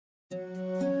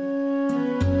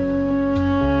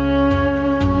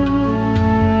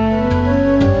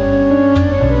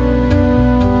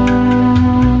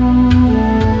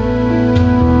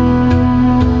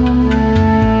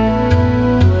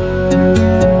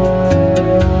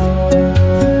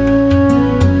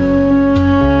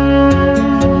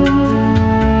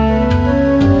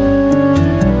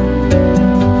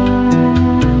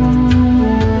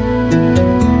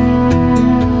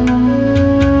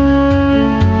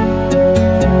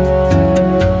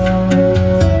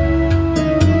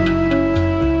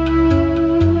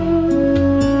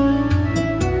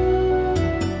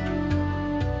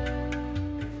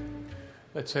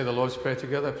Let's say the Lord's Prayer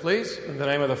together, please. In the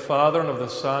name of the Father, and of the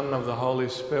Son, and of the Holy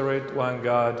Spirit, one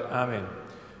God. Amen.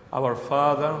 Our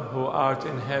Father, who art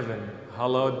in heaven,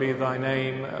 hallowed be thy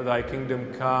name. Thy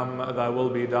kingdom come, thy will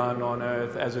be done on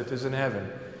earth as it is in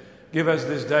heaven. Give us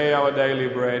this day our daily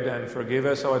bread, and forgive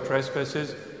us our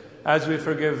trespasses, as we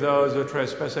forgive those who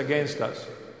trespass against us.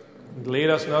 And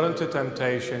lead us not into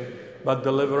temptation, but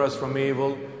deliver us from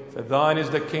evil. For thine is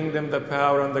the kingdom, the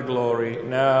power, and the glory,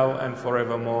 now and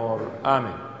forevermore.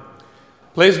 Amen.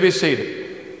 Please be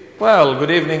seated. Well,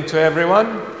 good evening to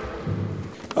everyone.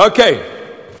 Okay.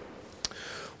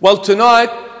 Well, tonight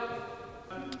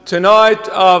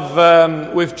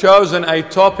we've chosen a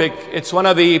topic. It's one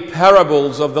of the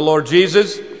parables of the Lord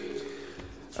Jesus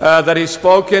that He's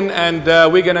spoken, and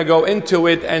we're going to go into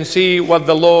it and see what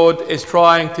the Lord is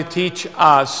trying to teach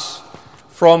us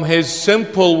from His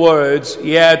simple words,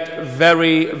 yet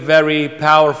very, very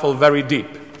powerful, very deep.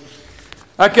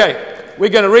 Okay, we're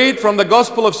going to read from the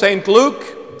Gospel of St. Luke,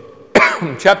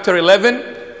 chapter 11,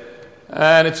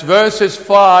 and it's verses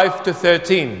 5 to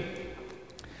 13.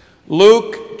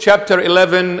 Luke, chapter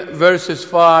 11, verses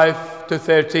 5 to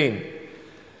 13.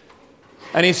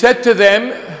 And He said to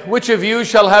them, "Which of you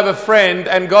shall have a friend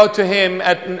and go to him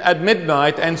at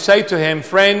midnight and say to him,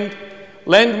 'Friend,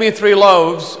 lend me 3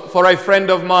 loaves, for a friend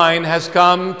of mine has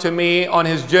come to me on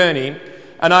his journey,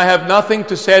 and I have nothing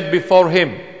to set before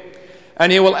him.'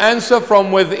 And he will answer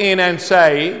from within and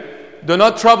say, 'Do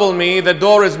not trouble me, the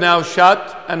door is now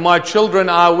shut, and my children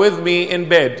are with me in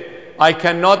bed. I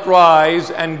cannot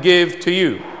rise and give to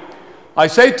you.' I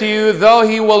say to you, though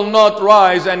he will not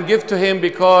rise and give to him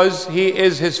because he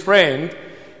is his friend,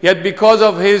 yet because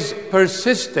of his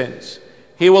persistence,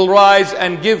 he will rise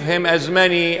and give him as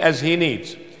many as he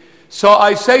needs. So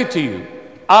I say to you,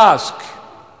 ask,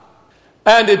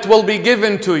 and it will be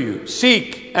given to you.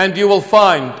 Seek, and you will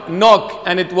find. Knock,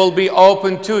 and it will be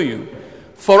opened to you.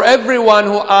 For everyone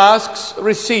who asks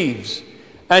receives,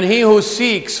 and he who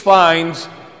seeks finds,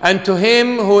 and to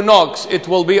him who knocks it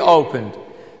will be opened.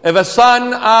 If a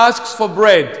son asks for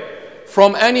bread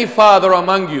from any father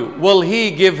among you, will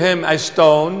he give him a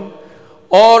stone?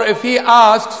 Or if he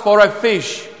asks for a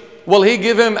fish, will he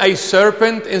give him a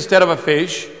serpent instead of a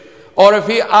fish? Or if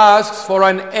he asks for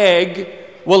an egg,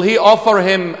 will he offer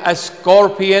him a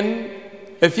scorpion?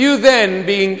 If you then,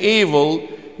 being evil,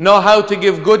 know how to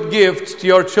give good gifts to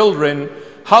your children,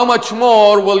 how much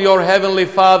more will your heavenly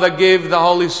Father give the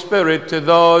Holy Spirit to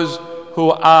those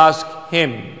who ask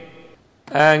Him?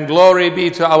 And glory be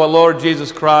to our Lord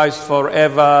Jesus Christ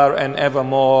forever and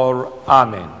evermore.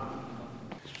 Amen.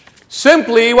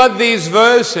 Simply what these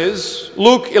verses,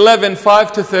 Luke 11,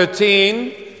 5 to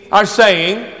 13, are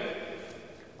saying,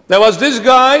 there was this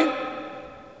guy,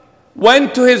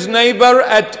 went to his neighbor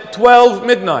at 12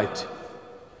 midnight,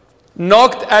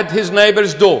 knocked at his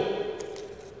neighbor's door.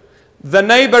 The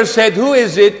neighbor said, "Who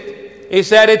is it?" He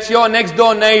said, "It's your next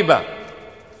door neighbor."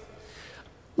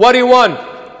 "What do you want?"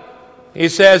 He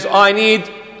says, "I need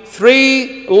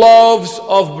 3 loaves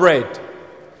of bread."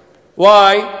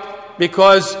 Why?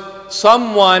 Because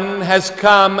someone has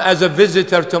come as a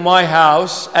visitor to my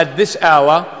house at this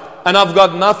hour, and I've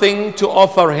got nothing to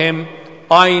offer him.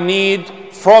 I need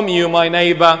from you, my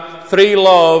neighbor, 3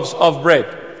 loaves of bread.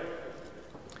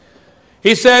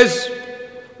 He says,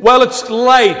 "Well, it's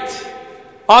late.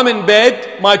 I'm in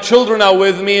bed. My children are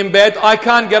with me in bed. I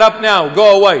can't get up now.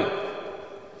 Go away."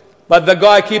 But the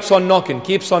guy keeps on knocking.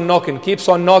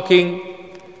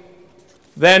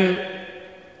 Then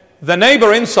the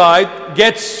neighbor inside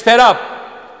gets fed up.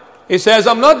 He says,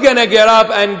 "I'm not going to get up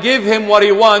and give him what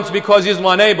he wants because he's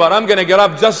my neighbor. I'm going to get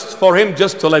up just for him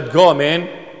just to let go, man.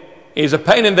 He's a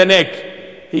pain in the neck.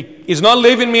 He's not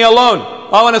leaving me alone.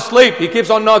 I want to sleep." He keeps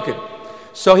on knocking.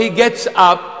 So he gets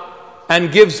up and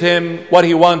gives him what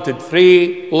he wanted,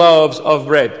 3 loaves of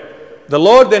bread. The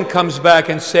Lord then comes back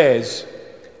and says,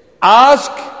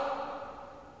 "Ask,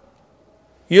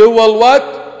 you will" what?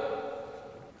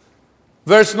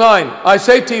 Verse 9, "I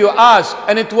say to you, ask,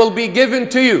 and it will be given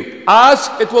to you."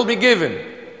 Ask, it will be given.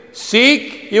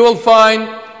 Seek, you will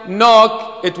find.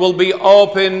 Knock, it will be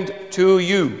opened to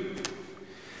you.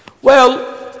 Well,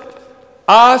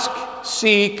 ask,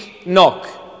 seek, knock.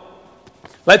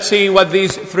 Let's see what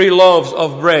these 3 loaves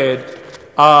of bread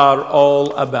are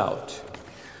all about.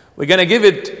 We're going to give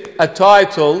it a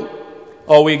title,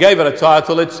 or we gave it a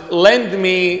title. It's Lend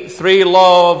Me 3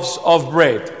 Loaves of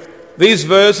Bread. These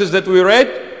verses that we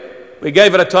read, we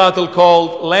gave it a title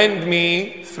called Lend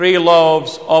Me 3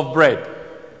 Loaves of Bread.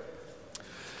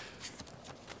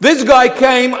 This guy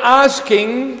came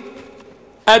asking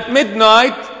at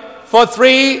midnight for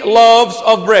 3 loaves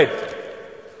of bread.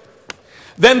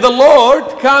 Then the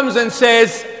Lord comes and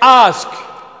says, ask.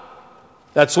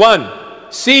 That's 1.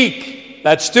 Seek.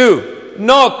 That's 2.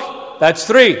 Knock. That's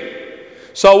 3.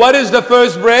 So what is the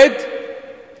first bread?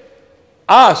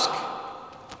 Ask.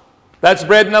 That's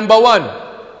bread number 1.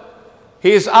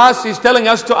 He's telling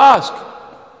us to ask.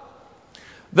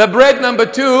 The bread number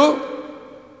 2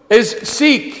 is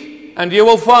seek, and you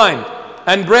will find.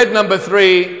 And bread number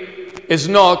 3 is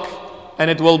knock, and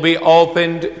it will be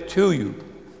opened to you.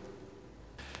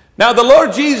 Now the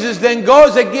Lord Jesus then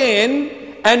goes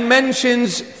again and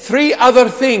mentions 3 other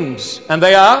things, and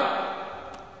they are,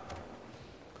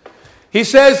 he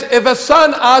says, if a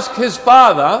son asks his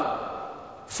father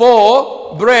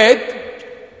for bread,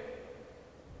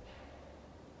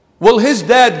 will his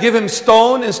dad give him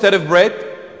stone instead of bread?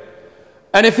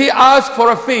 And if he asks for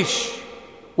a fish,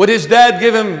 would his dad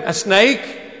give him a snake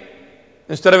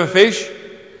instead of a fish?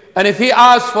 And if he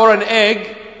asks for an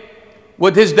egg,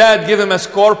 would his dad give him a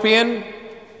scorpion?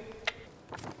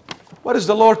 What is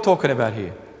the Lord talking about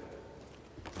here?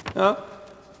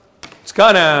 It's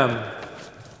kind of a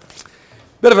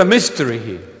bit of a mystery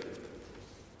here.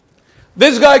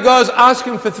 This guy goes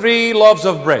asking for 3 loaves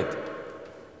of bread.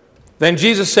 Then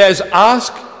Jesus says,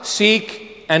 ask,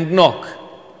 seek, and knock.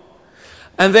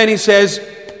 And then he says,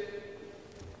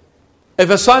 if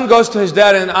a son goes to his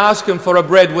dad and asks him for a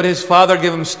bread, would his father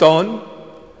give him stone?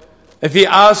 If he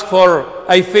asks for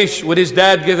a fish, would his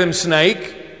dad give him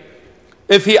snake?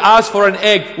 If he asks for an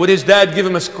egg, would his dad give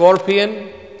him a scorpion?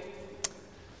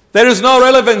 There is no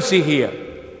relevancy here.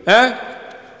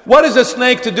 What is a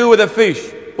snake to do with a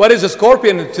fish? What is a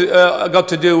scorpion got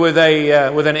to do with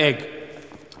an egg?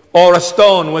 Or a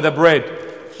stone with a bread?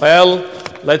 Well,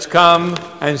 let's come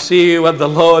and see what the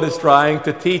Lord is trying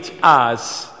to teach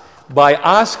us by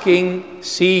asking,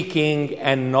 seeking,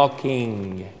 and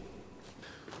knocking.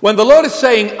 When the Lord is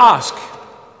saying ask,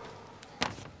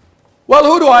 well,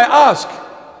 who do I ask?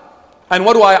 And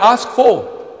what do I ask for?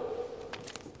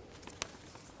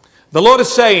 The Lord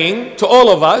is saying to all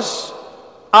of us,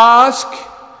 ask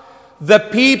the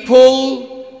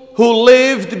people who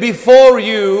lived before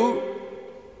you,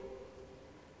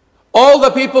 all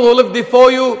the people who lived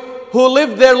before you, who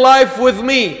lived their life with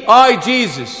me, I,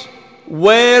 Jesus.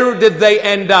 Where did they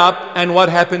end up and what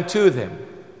happened to them?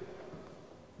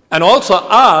 And also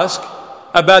ask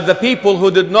about the people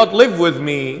who did not live with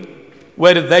me,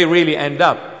 where did they really end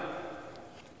up?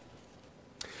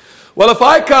 Well, if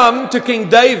I come to King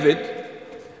David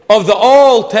of the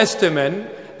Old Testament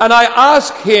and I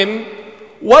ask him,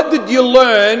 what did you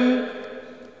learn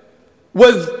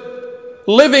with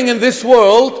living in this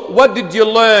world? What did you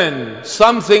learn?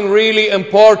 Something really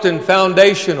important,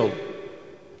 foundational.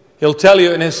 He'll tell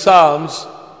you in his Psalms,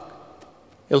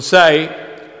 he'll say,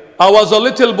 I was a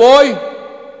little boy,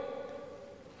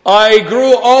 I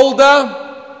grew older,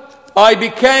 I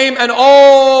became an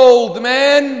old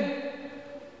man,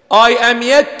 I am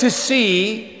yet to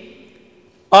see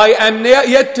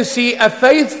a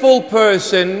faithful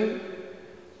person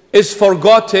is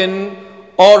forgotten,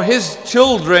 or his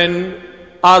children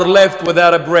are left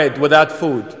without a bread, without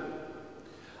food.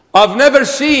 I've never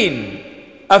seen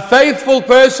a faithful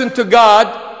person to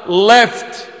God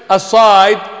left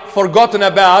aside, forgotten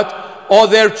about, or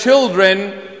their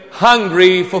children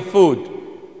hungry for food.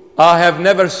 I have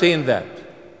never seen that.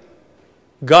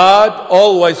 God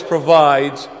always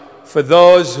provides for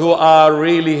those who are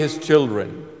really his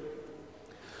children.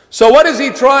 So what is he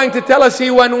trying to tell us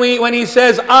here when he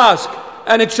says, ask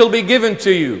and it shall be given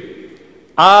to you?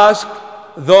 Ask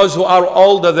those who are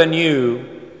older than you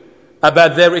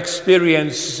about their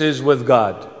experiences with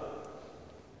God.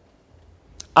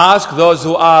 Ask those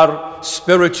who are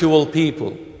spiritual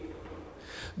people.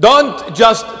 Don't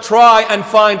just try and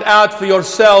find out for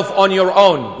yourself on your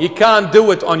own. You can't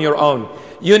do it on your own.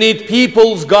 You need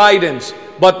people's guidance,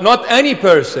 but not any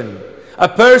person. A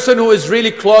person who is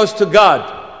really close to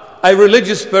God, a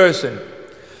religious person.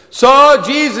 So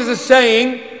Jesus is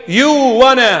saying, you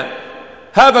want to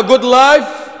have a good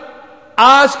life?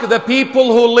 Ask the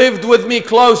people who lived with me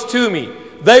close to me.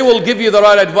 they will give you the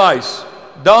right advice.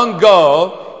 Don't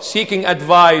go seeking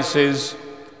advices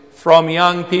from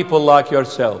young people like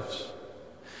yourselves.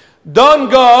 Don't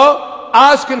go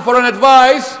asking for an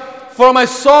advice from a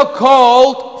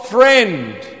so-called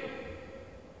friend.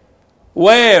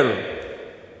 Where?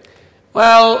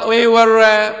 Well,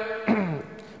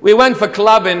 we went for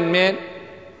clubbing, man,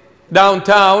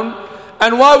 downtown.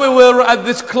 And while we were at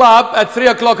this club at 3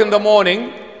 o'clock in the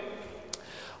morning,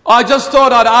 I just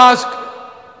thought I'd ask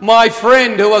my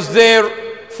friend who was there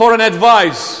for an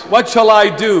advice. What shall I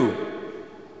do?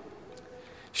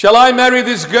 Shall I marry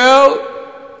this girl,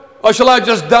 or shall I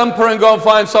just dump her and go and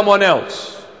find someone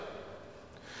else?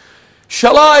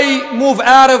 Shall I move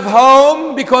out of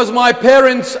home because my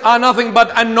parents are nothing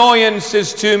but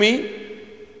annoyances to me?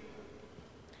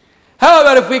 How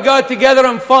about if we go together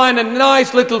and find a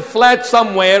nice little flat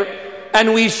somewhere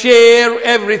and we share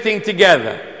everything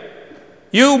together?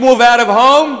 You move out of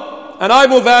home and I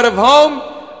move out of home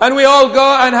and we all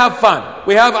go and have fun.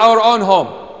 We have our own home.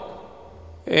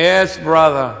 Yes,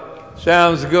 brother.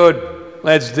 Sounds good.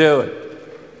 Let's do it.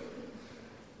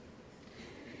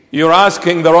 You're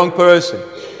asking the wrong person.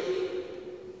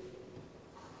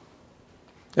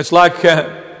 It's like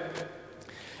an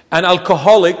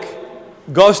alcoholic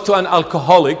goes to an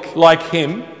alcoholic like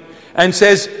him and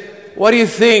says, what do you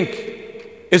think?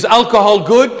 Is alcohol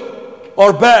good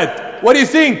or bad? What do you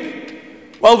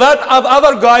think? Well, that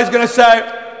other guy is going to say,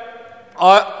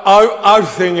 I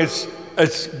think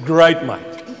it's great, mate.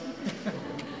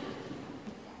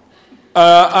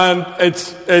 And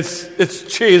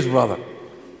it's cheese, brother.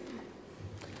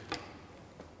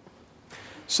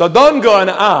 So don't go and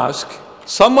ask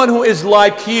someone who is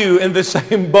like you in the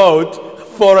same boat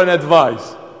for an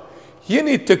advice. You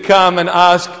need to come and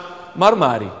ask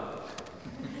Marmari.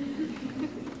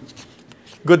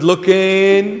 Good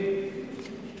looking,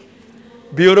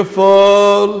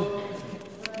 beautiful,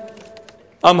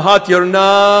 I'm hot, you're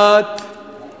not.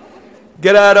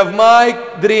 Get out of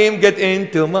my dream, get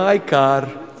into my car.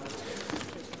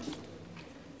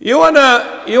 You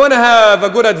wanna have a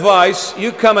good advice,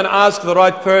 you come and ask the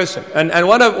right person. And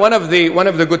one of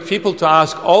the good people to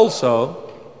ask also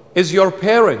is your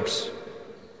parents.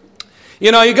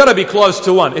 You know, you got to be close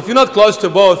to one. If you're not close to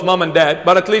both mom and dad,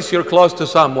 but at least you're close to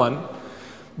someone.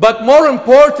 But more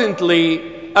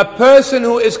importantly, a person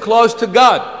who is close to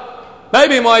God.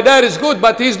 Maybe my dad is good,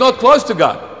 but he's not close to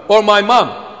God. Or my mom.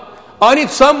 I need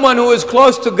someone who is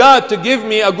close to God to give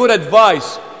me a good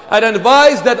advice. An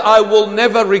advice that I will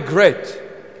never regret.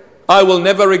 I will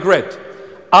never regret.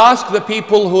 Ask the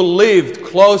people who lived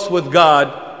close with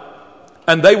God,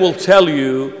 and they will tell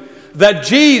you that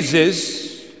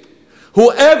Jesus,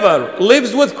 whoever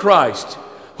lives with Christ,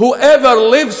 whoever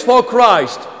lives for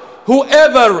Christ,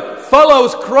 whoever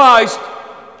follows Christ,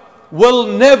 will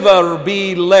never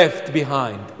be left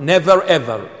behind. Never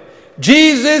ever.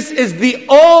 Jesus is the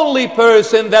only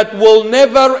person that will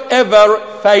never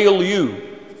ever fail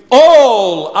you.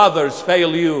 All others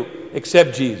fail you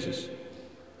except Jesus.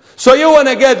 So you want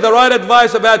to get the right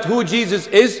advice about who Jesus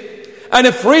is? And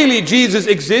if really Jesus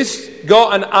exists,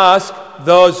 go and ask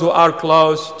those who are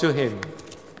close to Him.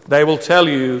 They will tell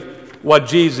you what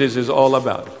Jesus is all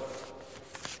about.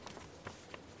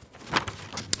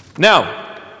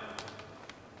 Now,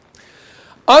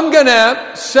 I'm going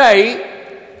to say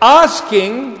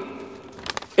asking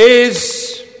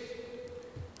is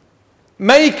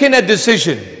making a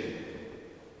decision.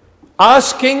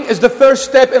 Asking is the first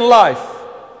step in life.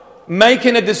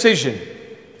 Making a decision.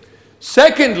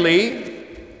 Secondly,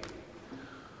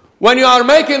 when you are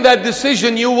making that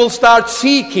decision, you will start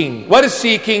seeking. What is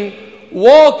seeking?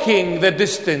 Walking the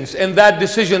distance in that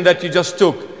decision that you just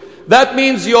took. That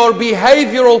means your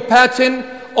behavioral pattern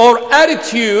or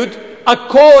attitude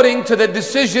according to the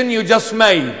decision you just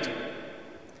made.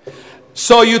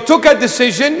 So you took a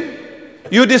decision,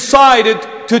 you decided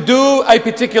to do a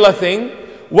particular thing.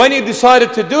 When you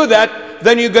decided to do that,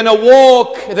 then you're going to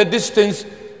walk the distance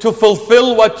to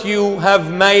fulfill what you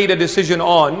have made a decision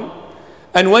on.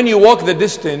 And when you walk the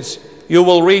distance, you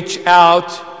will reach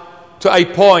out to a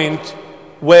point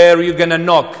where you're going to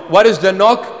knock. What is the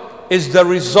knock? Is the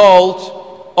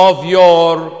result of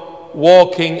your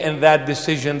walking in that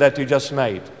decision that you just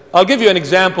made. I'll give you an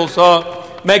example so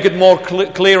make it more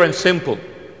clear and simple.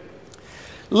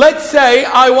 Let's say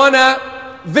I want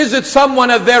to visit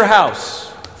someone at their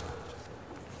house.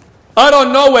 I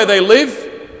don't know where they live.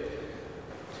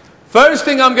 First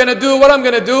thing I'm going to do,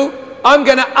 I'm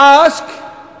going to ask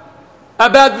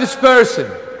about this person.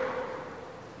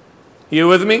 You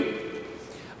with me?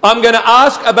 I'm going to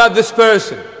ask about this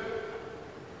person.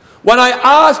 When I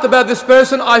asked about this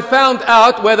person, I found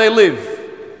out where they live.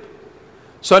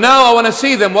 So now I want to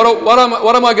see them. What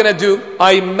am I going to do?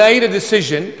 I made a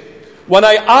decision. When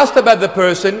I asked about the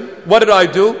person, what did I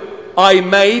do? I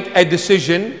made a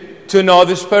decision to know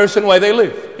this person where they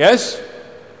live. Yes?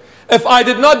 If I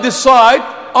did not decide,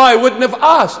 I wouldn't have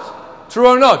asked. True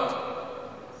or not?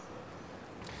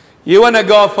 You want to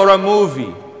go for a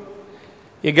movie.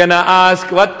 You're going to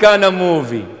ask, what kind of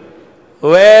movie?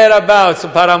 Whereabouts?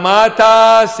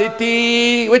 Parramatta,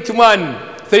 City? Which one?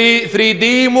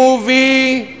 3D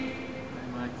movie?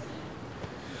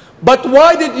 But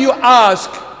why did you ask?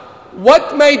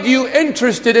 What made you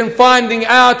interested in finding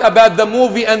out about the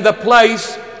movie and the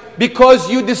place? Because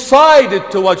you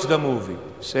decided to watch the movie.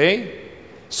 See?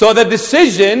 So the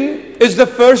decision is the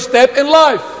first step in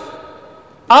life.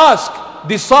 Ask,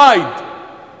 decide.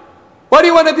 What do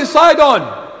you want to decide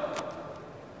on?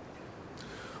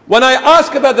 When I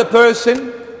ask about the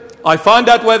person, I find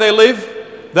out where they live,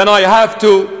 then I have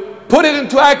to put it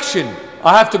into action.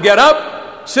 I have to get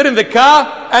up, sit in the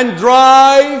car, and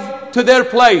drive to their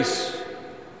place.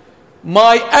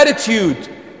 My attitude,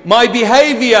 my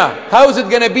behavior, how is it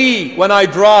going to be when I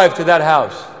drive to that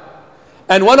house?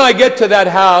 And when I get to that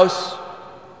house,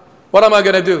 what am I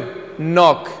going to do?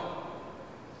 Knock.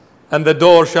 And the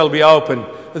door shall be opened.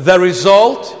 The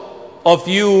result of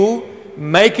you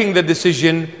making the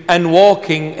decision and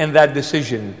walking in that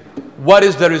decision, what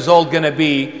is the result going to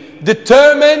be,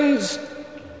 determines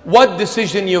what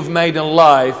decision you've made in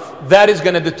life. That is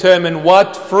going to determine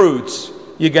what fruits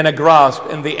you're going to grasp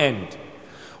in the end.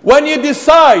 When you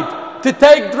decide to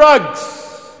take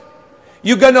drugs,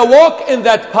 you're going to walk in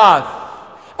that path.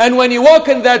 And when you walk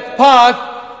in that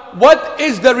path, what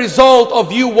is the result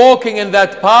of you walking in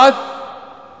that path?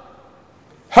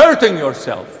 Hurting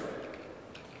yourself.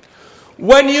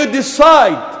 When you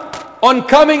decide on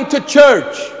coming to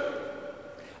church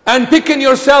and picking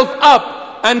yourself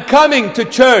up and coming to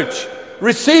church,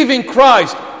 receiving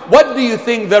Christ, what do you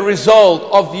think the result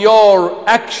of your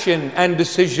action and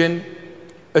decision?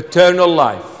 Eternal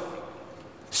life.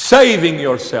 Saving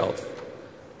yourself.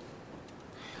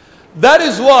 That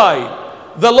is why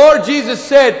the Lord Jesus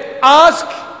said, ask,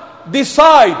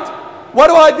 decide. What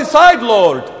do I decide,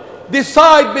 Lord?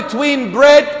 Decide between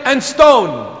bread and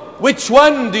stone. Which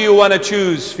one do you want to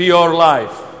choose for your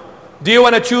life? Do you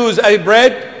want to choose a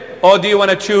bread or do you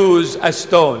want to choose a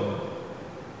stone?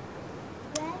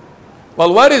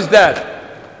 Well, what is that?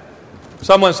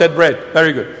 Someone said bread.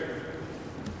 Very good.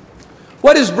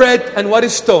 What is bread and what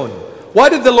is stone? Why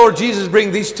did the Lord Jesus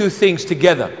bring these two things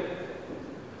together?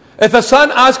 If a son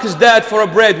asks his dad for a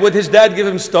bread, would his dad give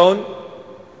him stone?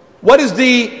 What is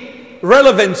the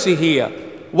relevancy here?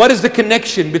 What is the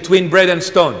connection between bread and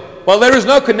stone? Well, there is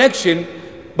no connection,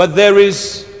 but there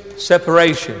is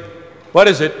separation. What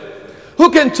is it? Who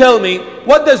can tell me,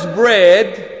 what does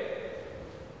bread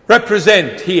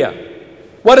represent here?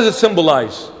 What does it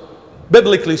symbolize,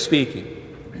 biblically speaking?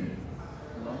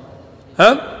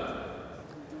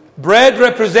 Bread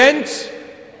represents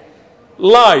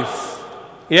life.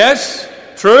 Yes?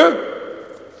 True?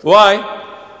 Why?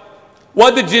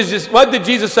 What did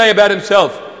Jesus say about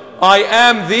himself? I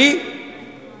am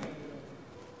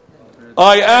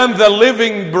the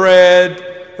living bread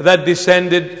that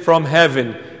descended from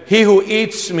heaven. He who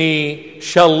eats me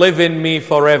shall live in me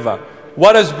forever.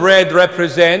 What does bread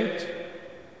represent?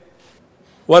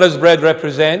 What does bread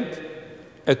represent?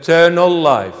 Eternal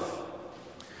life.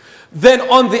 Then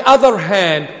on the other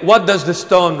hand, what does the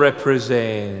stone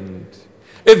represent?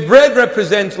 If bread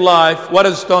represents life, what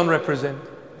does stone represent?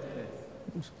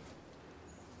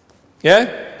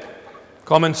 Yeah?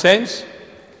 Common sense?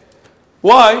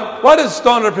 Why? Why does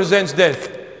stone represent death?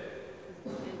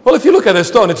 Well, if you look at a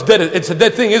stone, it's dead. It's a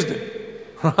dead thing, isn't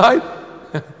it? Right?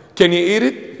 Can you eat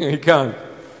it? You can't.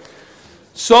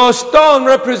 So stone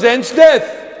represents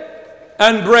death,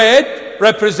 and bread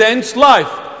represents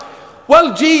life.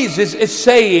 Well, Jesus is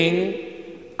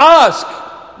saying, ask.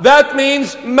 That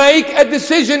means make a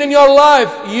decision in your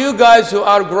life. You guys who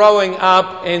are growing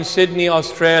up in Sydney,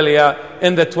 Australia,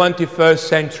 in the 21st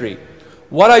century,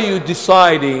 what are you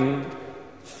deciding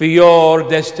for your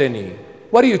destiny?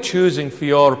 What are you choosing for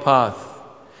your path?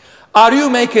 Are you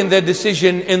making the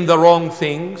decision in the wrong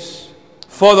things,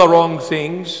 for the wrong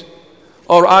things?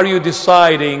 Or are you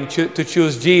deciding to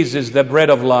choose Jesus, the bread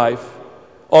of life?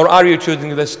 Or are you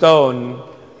choosing the stone,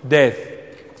 death?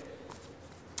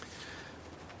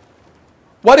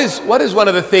 What is one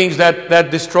of the things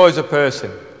that destroys a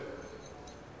person?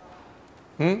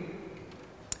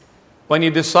 When you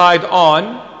decide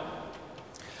on,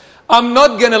 I'm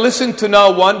not going to listen to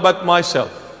no one but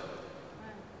myself.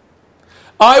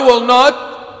 I will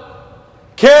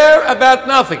not care about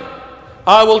nothing.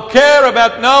 I will care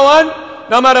about no one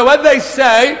no matter what they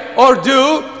say or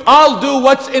do, I'll do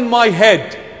what's in my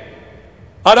head.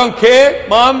 I don't care,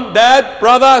 mom, dad,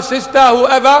 brother, sister,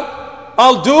 whoever.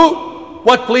 I'll do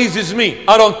what pleases me.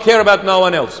 I don't care about no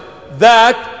one else.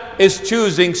 That is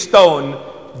choosing stone.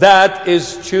 That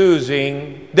is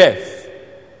choosing death.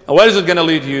 And where is it going to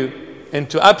lead you?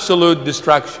 Into absolute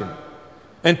destruction.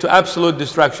 Into absolute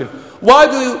destruction. Why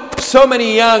do so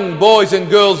many young boys and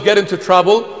girls get into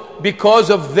trouble? Because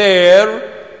of their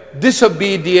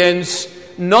disobedience,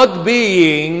 not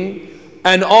being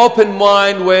an open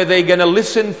mind where they're going to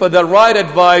listen for the right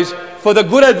advice, for the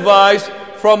good advice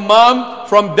from mom,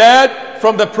 from dad,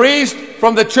 from the priest,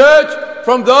 from the church,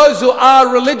 from those who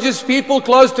are religious people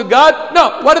close to God.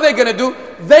 No, what are they going to do?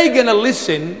 They're going to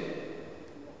listen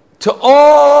to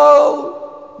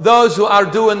all those who are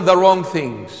doing the wrong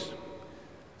things.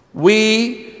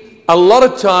 We, a lot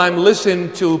of time,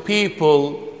 listen to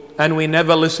people and we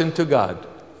never listen to God.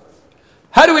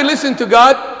 How do we listen to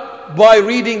God? By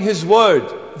reading His Word,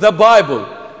 the Bible.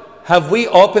 Have we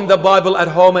opened the Bible at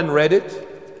home and read it?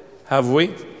 Have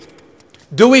we?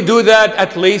 Do we do that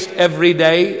at least every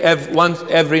day,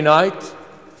 every night?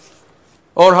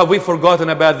 Or have we forgotten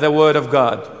about the Word of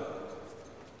God?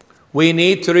 We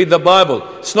need to read the Bible.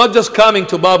 It's not just coming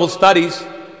to Bible studies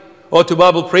or to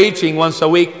Bible preaching once a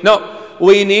week. No,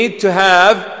 we need to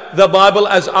have the Bible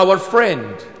as our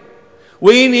friend.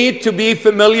 We need to be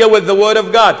familiar with the Word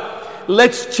of God.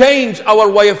 Let's change our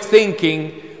way of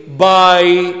thinking by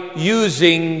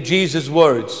using Jesus'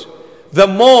 words. The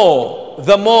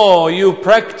more you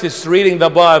practice reading the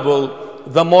Bible,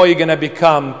 the more you're going to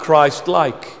become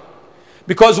Christ-like.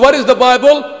 Because what is the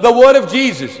Bible? The Word of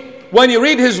Jesus. When you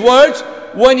read His words,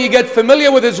 when you get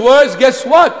familiar with His words, guess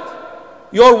what?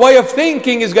 Your way of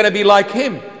thinking is going to be like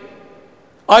Him.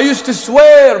 I used to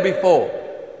swear before.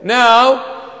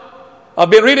 Now, I've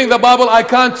been reading the Bible, I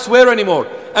can't swear anymore.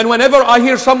 And whenever I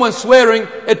hear someone swearing,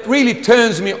 it really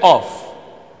turns me off.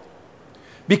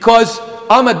 Because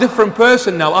I'm a different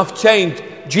person now. I've changed.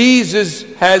 Jesus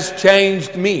has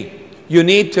changed me. You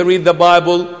need to read the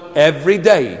Bible every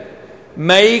day.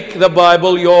 Make the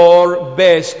Bible your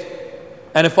best,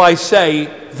 and if I say,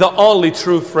 the only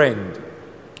true friend.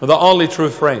 The only true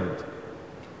friend.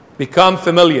 Become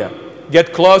familiar.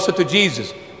 Get closer to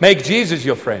Jesus. Make Jesus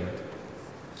your friend.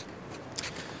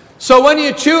 So when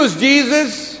you choose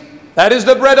Jesus, that is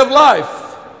the bread of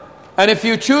life. And if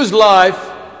you choose life,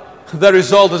 the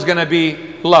result is going to be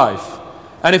life.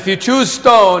 And if you choose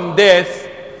stone, death,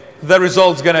 the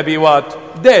result is going to be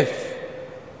what? Death.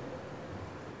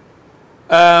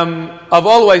 I've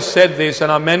always said this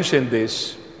and I mentioned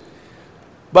this,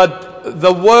 but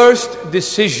the worst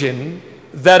decision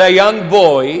that a young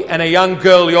boy and a young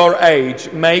girl your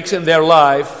age makes in their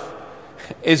life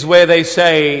is where they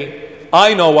say,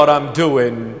 I know what I'm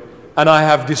doing and I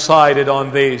have decided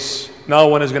on this. No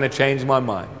one is going to change my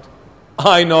mind.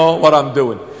 I know what I'm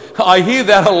doing. I hear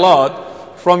that a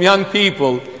lot from young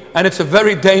people, and it's a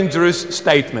very dangerous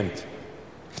statement.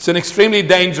 It's an extremely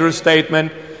dangerous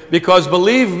statement because,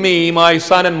 believe me, my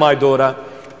son and my daughter,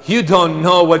 you don't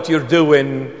know what you're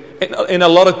doing in a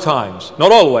lot of times.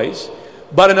 Not always,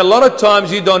 but in a lot of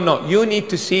times you don't know. You need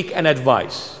to seek an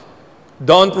advice.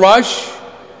 Don't rush.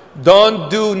 Don't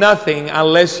do nothing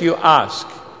unless you ask.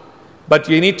 But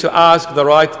you need to ask the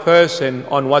right person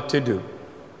on what to do.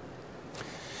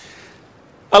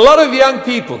 A lot of young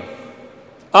people,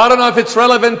 I don't know if it's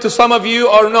relevant to some of you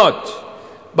or not,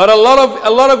 but a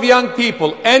lot of young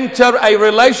people enter a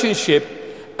relationship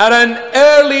at an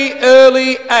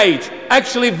early age,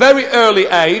 actually very early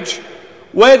age,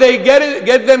 where they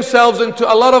get themselves into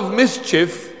a lot of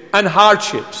mischief and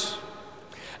hardships.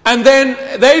 And then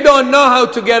they don't know how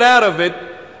to get out of it,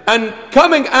 and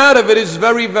coming out of it is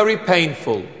very, very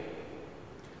painful.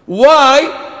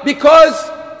 Why? Because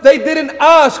they didn't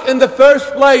ask in the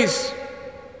first place,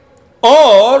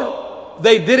 or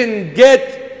they didn't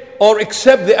get or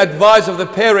accept the advice of the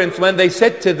parents when they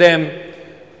said to them,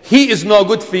 he is no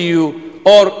good for you,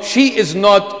 or she is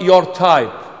not your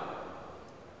type.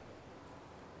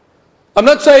 I'm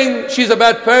not saying she's a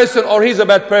bad person or he's a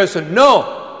bad person.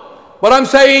 No. But I'm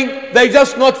saying they're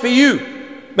just not for you.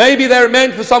 Maybe they're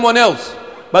meant for someone else.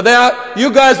 But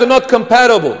you guys are not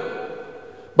compatible.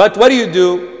 But what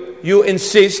do? You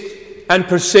insist and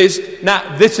persist.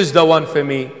 Nah, this is the one for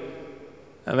me.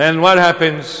 And then what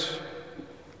happens?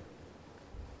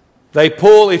 They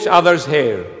pull each other's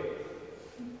hair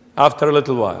after a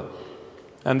little while.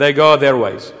 And they go their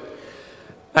ways.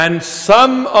 And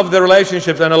some of the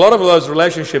relationships, and a lot of those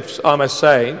relationships, I must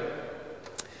say,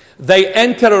 they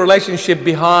enter a relationship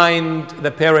behind the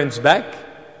parents' back.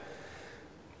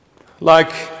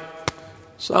 Like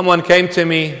Someone came to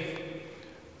me,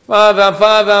 Father,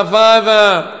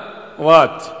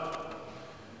 what?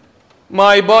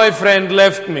 My boyfriend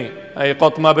left me. I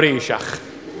got mabrishach.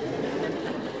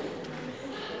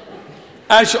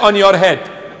 Ash on your head.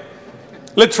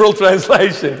 Literal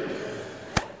translation.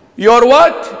 Your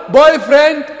what?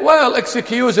 Boyfriend? Well,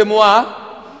 excusez-moi.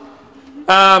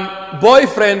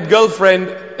 Boyfriend, girlfriend,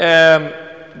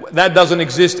 that doesn't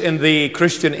exist in the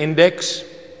Christian index.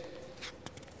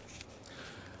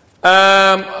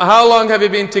 How long have you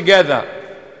been together?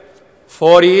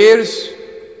 40 years?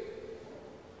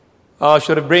 Oh,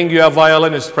 should I bring you a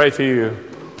violinist, pray for you.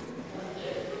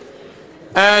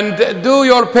 And do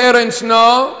your parents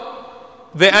know?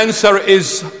 The answer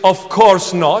is, of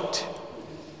course not.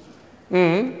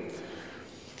 And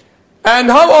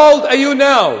how old are you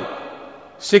now?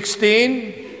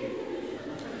 16?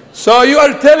 So you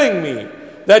are telling me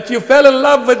that you fell in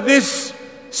love with this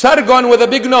Sargon with a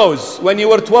big nose when you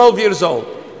were 12 years old.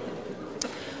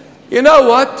 You know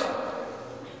what?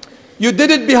 You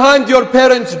did it behind your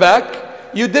parents' back.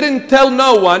 You didn't tell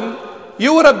no one.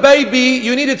 You were a baby.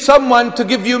 You needed someone to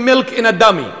give you milk in a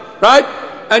dummy, right?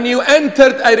 And you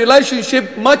entered a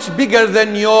relationship much bigger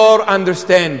than your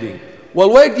understanding.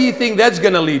 Well, where do you think that's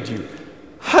going to lead you?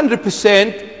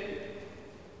 100%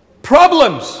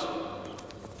 problems.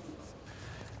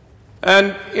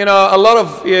 And, you know, a lot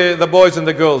of the boys and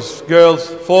the girls,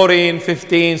 14,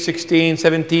 15, 16,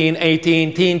 17,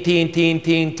 18, teen,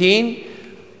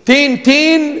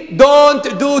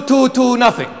 don't do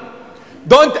nothing.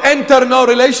 Don't enter no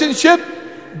relationship.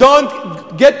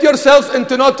 Don't get yourselves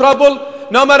into no trouble.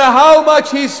 No matter how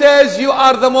much he says you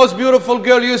are the most beautiful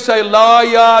girl, you say,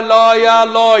 lawyer.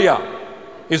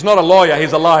 He's not a lawyer,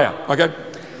 he's a liar, okay?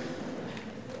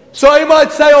 So he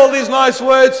might say all these nice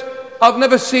words. I've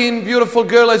never seen beautiful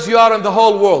girl as you are in the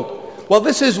whole world. Well,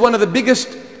 this is one of the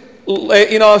biggest,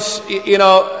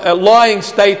 lying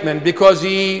statement, because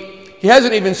he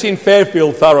hasn't even seen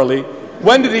Fairfield thoroughly.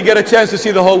 When did he get a chance to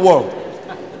see the whole world?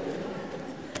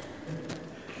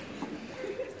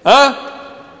 Huh?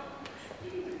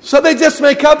 So they just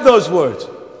make up those words.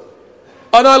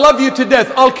 And I love you to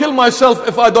death. I'll kill myself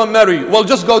if I don't marry you. Well,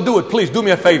 just go do it. Please, do me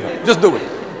a favor. Just do it.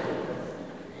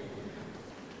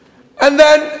 And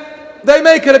then they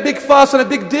make it a big fuss and a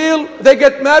big deal. They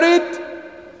get married.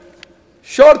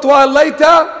 Short while later,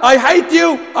 I hate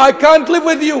you. I can't live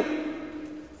with you.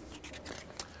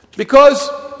 Because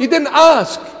you didn't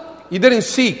ask. You didn't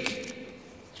seek.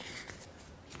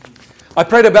 I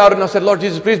prayed about it and I said, Lord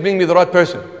Jesus, please bring me the right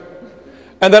person.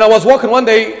 And then I was walking one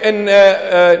day in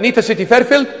Nita City,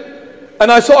 Fairfield,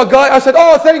 and I saw a guy. I said,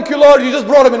 oh, thank you, Lord. You just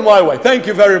brought him in my way. Thank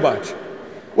you very much.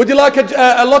 Would you like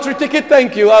a lottery ticket?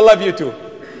 Thank you. I love you too.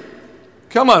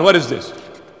 Come on, what is this?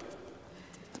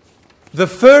 The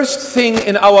first thing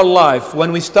in our life,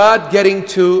 when we start getting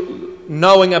to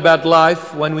knowing about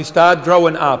life, when we start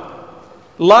growing up,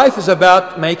 life is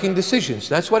about making decisions.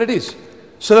 That's what it is.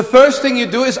 So the first thing you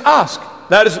do is ask.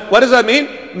 That is, what does that mean?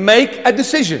 Make a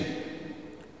decision.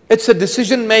 It's a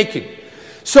decision making.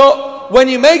 So when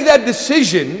you make that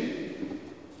decision,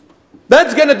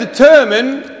 that's going to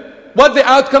determine what the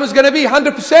outcome is going to be,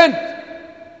 100%.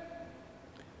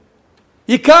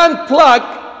 You can't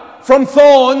pluck from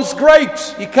thorns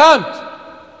grapes. You can't.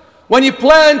 When you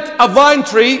plant a vine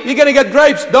tree, you're going to get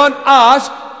grapes. Don't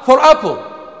ask for apple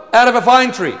out of a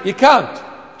vine tree. You can't.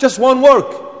 Just won't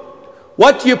work.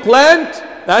 What you plant,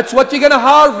 that's what you're going to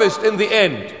harvest in the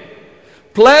end.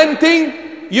 Planting,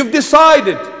 you've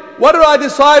decided. What do I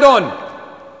decide on?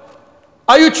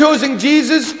 Are you choosing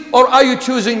Jesus or are you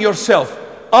choosing yourself?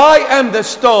 I am the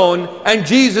stone and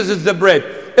Jesus is the bread.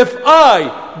 If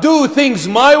I do things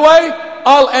my way,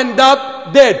 I'll end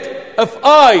up dead. If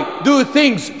I do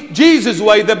things Jesus'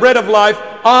 way, the bread of life,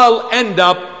 I'll end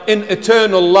up in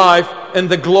eternal life in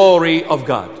the glory of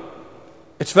God.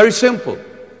 It's very simple.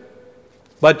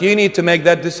 But you need to make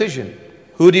that decision.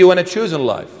 Who do you want to choose in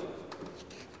life?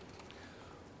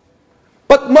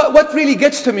 But what really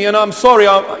gets to me, and I'm sorry,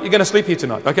 you're going to sleep here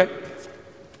tonight, okay?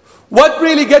 What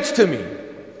really gets to me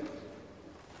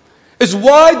is,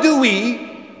 why do we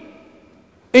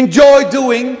enjoy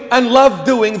doing and love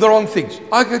doing the wrong things?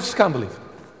 I just can't believe it.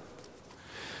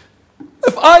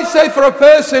 If I say for a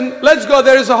person, let's go,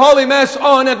 there is a holy mass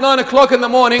on at 9 o'clock in the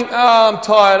morning, I'm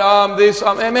tired,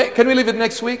 can we leave it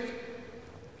next week?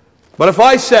 But if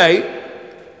I say,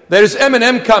 there's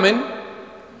Eminem coming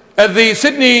at the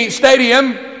Sydney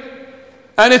Stadium,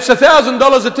 and it's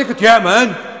 $1,000 a ticket. Yeah,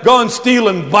 man, go and steal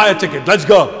and buy a ticket. Let's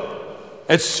go.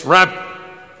 It's rap.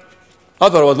 I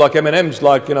thought it was like M&M's,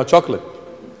 like, chocolate.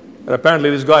 But apparently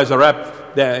this guy is a rap,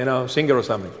 singer or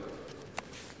something.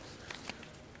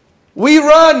 We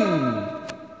run.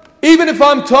 Even if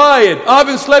I'm tired, I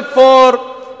haven't slept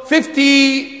for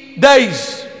 50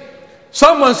 days.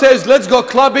 Someone says, let's go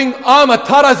clubbing. I'm a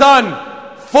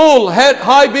Tarzan, full head,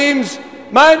 high beams.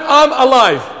 Man, I'm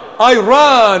alive. I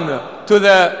run to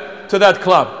that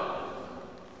club.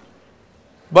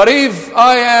 But if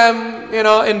I am,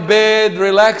 in bed,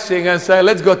 relaxing and say,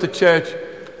 let's go to church.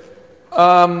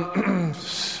 I've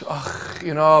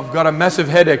got a massive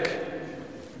headache.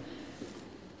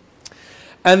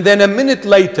 And then a minute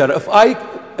later, if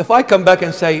I come back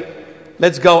and say,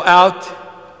 let's go out.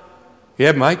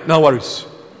 Yeah, mate, no worries.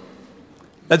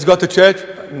 Let's go to church.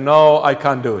 No, I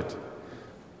can't do it.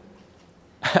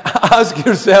 Ask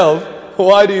yourself,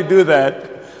 why do you do that?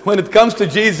 When it comes to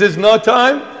Jesus, no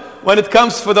time. When it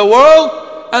comes for the world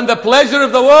and the pleasure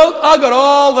of the world, I got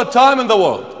all the time in the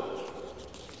world.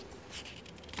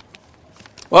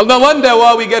 Well, no wonder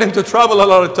why we get into trouble a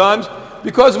lot of times,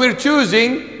 because we're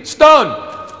choosing stone.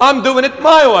 I'm doing it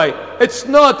my way. It's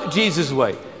not Jesus'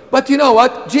 way. But you know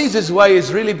what? Jesus' way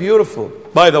is really beautiful.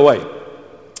 By the way,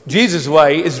 Jesus'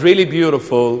 way is really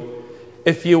beautiful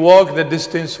if you walk the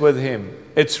distance with Him.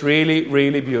 It's really,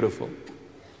 really beautiful.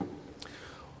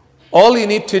 All you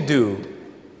need to do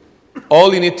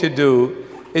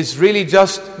is really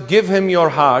just give Him your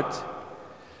heart.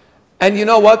 And you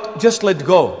know what? Just let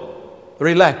go.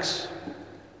 Relax.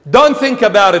 Don't think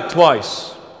about it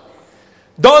twice.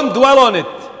 Don't dwell on it.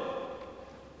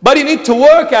 But you need to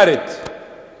work at it.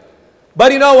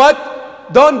 But you know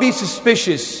what? Don't be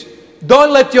suspicious.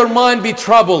 Don't let your mind be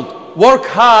troubled. Work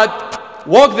hard.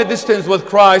 Walk the distance with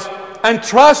Christ. And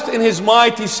trust in His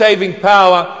mighty saving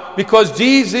power. Because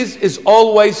Jesus is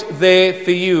always there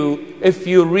for you if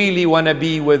you really want to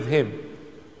be with Him.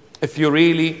 If you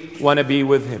really want to be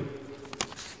with Him.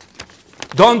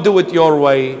 Don't do it your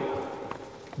way.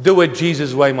 Do it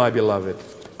Jesus' way, my beloved.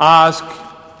 Ask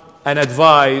and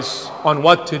advise on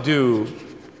what to do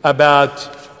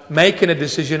about making a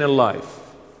decision in life.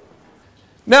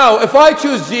 Now, if I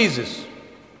choose Jesus,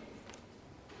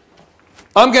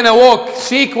 I'm going to walk.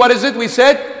 Seek, what is it we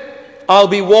said? I'll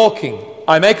be walking.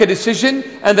 I make a decision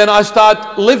and then I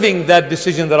start living that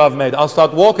decision that I've made. I'll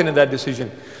start walking in that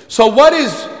decision. So what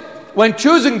is, when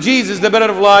choosing Jesus, the bread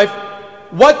of life,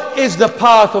 what is the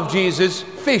path of Jesus?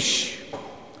 Fish.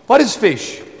 What is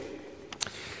fish?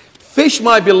 Fish,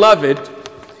 my beloved,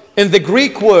 in the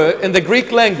Greek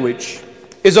language,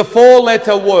 is a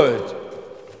 4-letter word.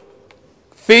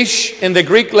 Fish in the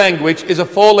Greek language is a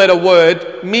 4-letter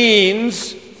word,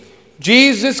 means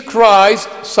Jesus Christ,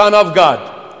 Son of God.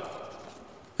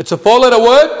 It's a 4-letter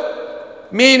word,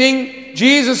 meaning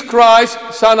Jesus Christ,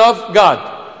 Son of God.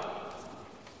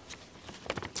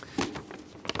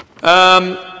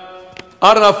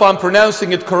 I don't know if I'm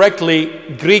pronouncing it correctly,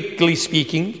 Greekly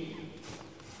speaking,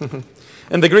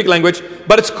 in the Greek language,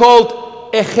 but it's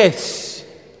called eches.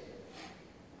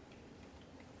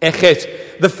 Eches.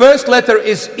 The first letter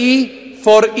is E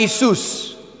for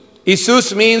Isus.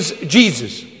 Isus means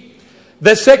Jesus.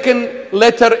 The second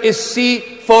letter is C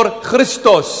for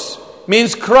Christos,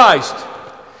 means Christ.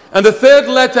 And the third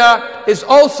letter is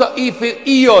also E for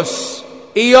Ios.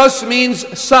 Ios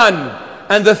means son.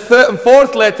 And the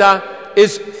fourth letter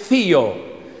is Theo,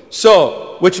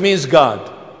 which means God.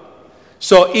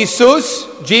 So Isus,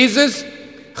 Jesus,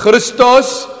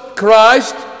 Christos,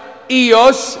 Christ,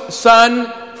 Ios,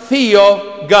 Son,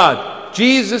 Theo, God.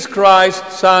 Jesus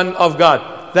Christ, Son of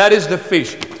God. That is the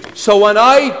fish. So when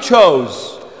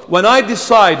I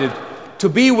decided to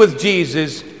be with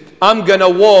Jesus, I'm going to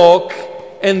walk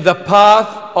in the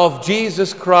path of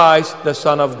Jesus Christ, the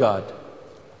Son of God.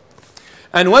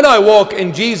 And when I walk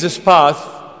in Jesus' path,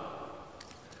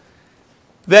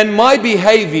 then my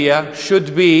behavior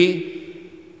should be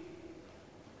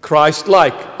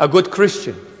Christ-like, a good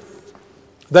Christian,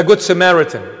 the Good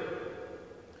Samaritan.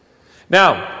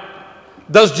 Now,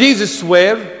 does Jesus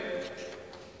swear?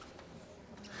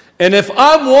 And if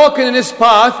I'm walking in His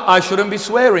path, I shouldn't be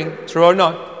swearing, true or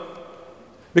not?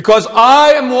 Because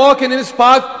I am walking in His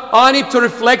path, I need to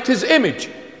reflect His image.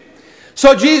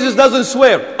 So Jesus doesn't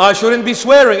swear. I shouldn't be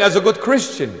swearing as a good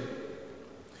Christian.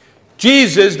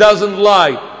 Jesus doesn't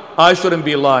lie. I shouldn't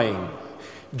be lying.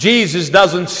 Jesus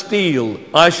doesn't steal.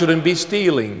 I shouldn't be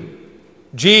stealing.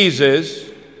 Jesus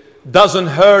doesn't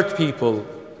hurt people.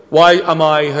 Why am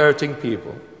I hurting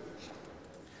people?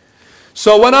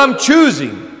 So when I'm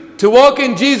choosing to walk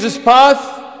in Jesus' path,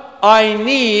 I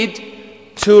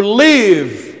need to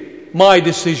live my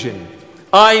decision.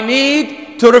 I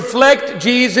need to reflect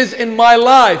Jesus in my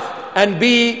life and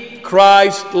be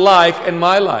Christ-like in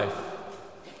my life.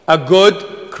 A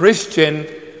good Christian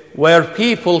where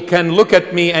people can look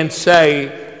at me and say,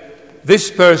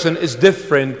 this person is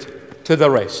different to the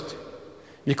rest,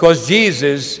 because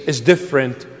Jesus is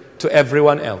different to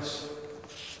everyone else.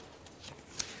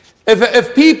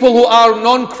 If people who are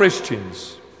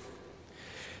non-Christians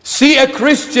see a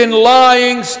Christian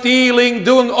lying, stealing,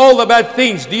 doing all the bad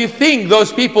things, do you think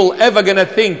those people ever going to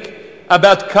think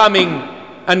about coming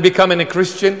and becoming a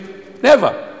Christian?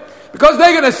 Never. Because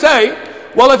they're going to say,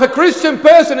 well, if a Christian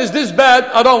person is this bad,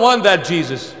 I don't want that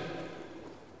Jesus.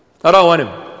 I don't want him.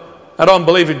 I don't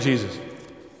believe in Jesus.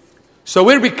 So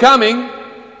we're becoming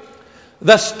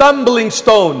the stumbling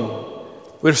stone.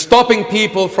 We're stopping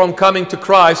people from coming to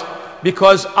Christ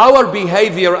because our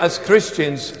behavior as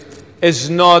Christians is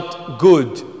not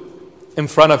good in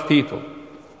front of people.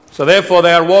 So therefore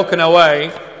they are walking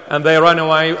away and they are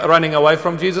running away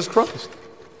from Jesus Christ.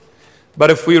 But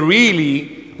if we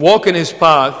really walk in His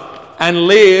path and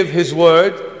live His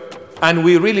word, and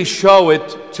we really show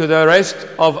it to the rest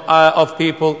of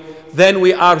people, then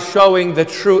we are showing the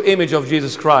true image of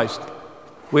Jesus Christ.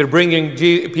 We're bringing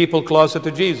people closer to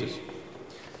Jesus.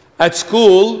 At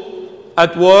school,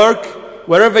 at work,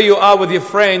 wherever you are with your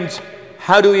friends,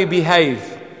 how do we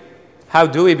behave? How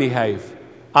do we behave?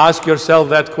 Ask yourself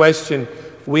that question.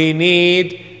 We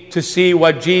need to see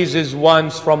what Jesus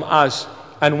wants from us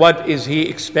and what is He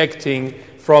expecting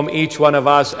from each one of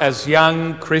us as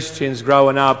young Christians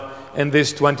growing up in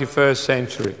this 21st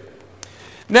century.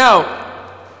 Now,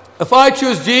 if I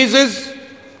choose Jesus,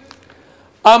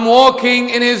 I'm walking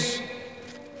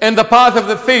in the path of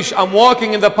the fish. I'm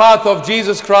walking in the path of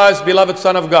Jesus Christ, beloved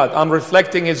Son of God. I'm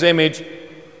reflecting His image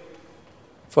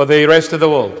for the rest of the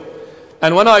world.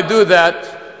 And when I do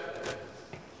that,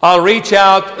 I'll reach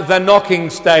out the knocking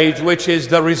stage, which is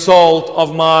the result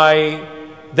of my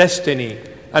destiny.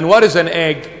 And what is an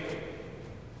egg?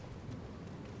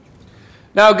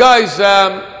 Now, guys,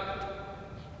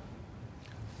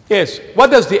 yes,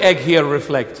 what does the egg here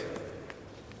reflect?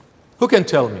 Who can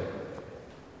tell me?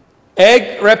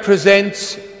 Egg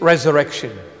represents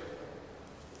resurrection.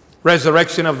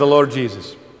 Resurrection of the Lord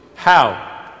Jesus. How?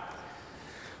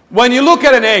 When you look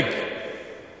at an egg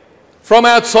from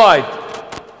outside,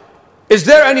 is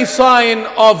there any sign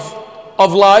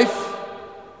of life?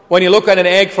 When you look at an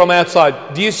egg from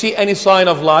outside, do you see any sign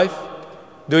of life?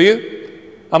 Do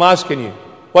you? I'm asking you.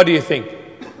 What do you think?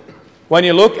 When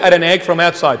you look at an egg from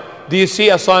outside, do you see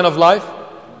a sign of life?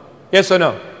 Yes or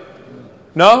no?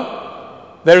 No?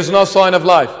 There is no sign of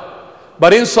life.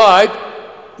 But inside,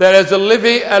 there is a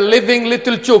living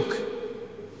little chook.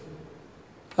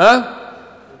 Huh?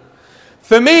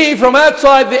 For me, from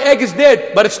outside, the egg is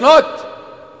dead, but it's not.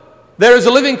 There is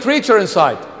a living creature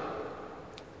inside.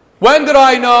 When do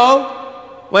I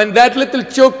know? When that little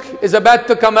chook is about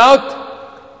to come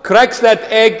out, cracks that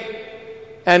egg,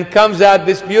 and comes out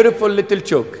this beautiful little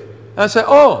chook. And I say,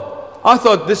 oh, I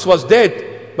thought this was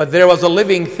dead, but there was a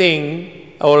living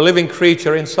thing or a living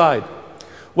creature inside.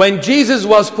 When Jesus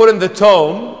was put in the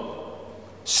tomb,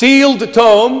 sealed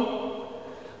tomb,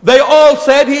 they all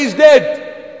said, He's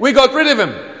dead. We got rid of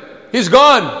Him. He's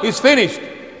gone. He's finished.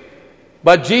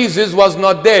 But Jesus was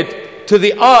not dead. To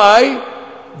the eye,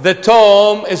 the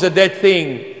tomb is a dead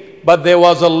thing. But there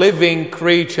was a living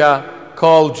creature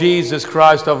called Jesus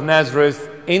Christ of Nazareth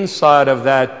inside of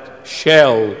that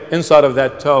shell, inside of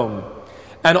that tomb.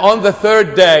 And on the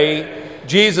third day,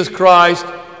 Jesus Christ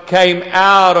came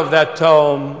out of that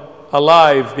tomb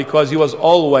alive, because He was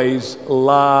always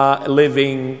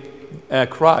living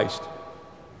Christ.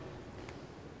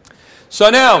 So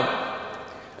now,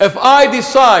 if I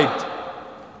decide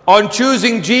on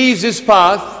choosing Jesus'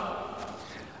 path,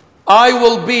 I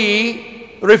will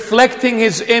be reflecting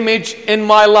His image in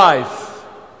my life.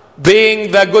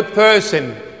 Being the good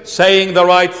person, saying the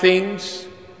right things,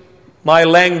 my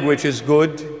language is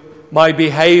good, my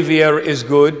behavior is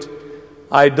good,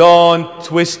 I don't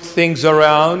twist things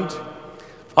around,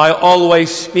 I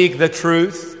always speak the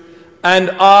truth,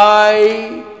 and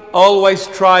I always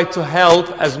try to help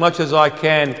as much as I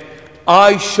can.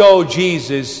 I show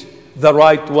Jesus the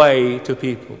right way to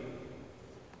people.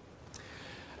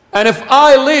 And if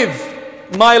I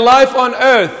live my life on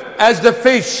earth as the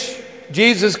fish,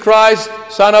 Jesus Christ,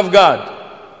 Son of God,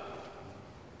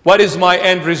 what is my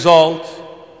end result?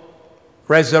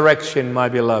 Resurrection, my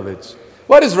beloveds.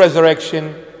 What is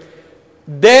resurrection?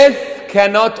 Death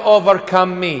cannot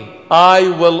overcome me. I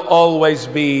will always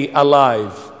be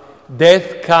alive.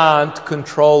 Death can't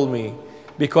control me,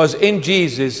 because in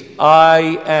Jesus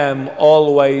I am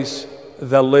always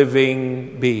the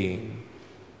living being.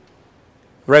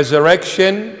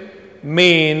 Resurrection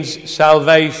means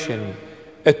salvation,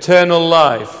 eternal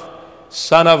life,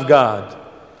 Son of God.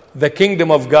 The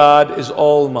kingdom of God is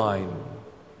all mine.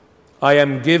 I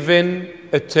am given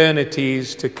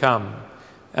eternities to come.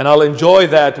 And I'll enjoy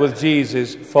that with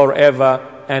Jesus forever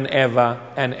and ever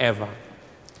and ever.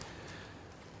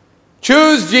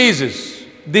 Choose Jesus.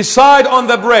 Decide on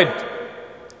the bread.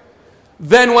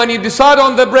 Then when you decide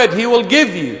on the bread, He will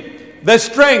give you the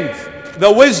strength,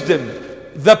 the wisdom,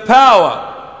 the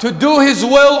power to do His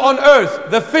will on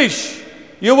earth. The fish,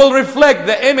 you will reflect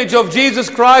the image of Jesus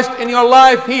Christ in your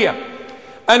life here.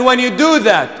 And when you do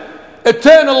that,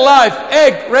 eternal life,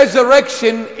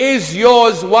 resurrection is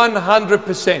yours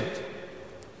 100%.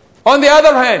 On the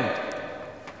other hand,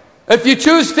 if you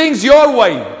choose things your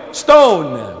way,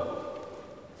 stone,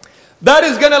 that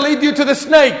is going to lead you to the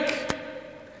snake.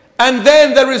 And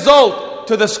then the result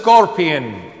to the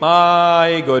scorpion.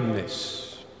 My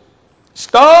goodness.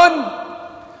 Stone,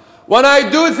 when I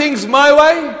do things my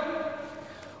way,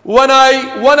 when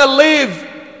I want to live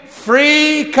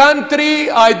free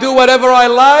country, I do whatever I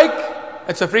like.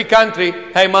 It's a free country.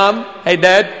 Hey mom, hey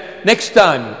dad, next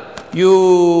time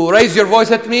you raise your voice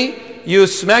at me, you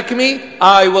smack me,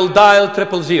 I will dial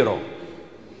 000.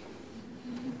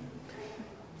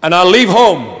 And I'll leave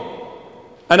home.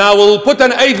 And I will put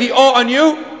an AVO on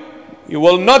you. You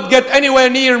will not get anywhere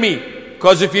near me.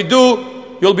 Because if you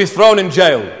do, you'll be thrown in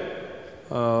jail.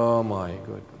 Oh my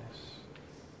goodness.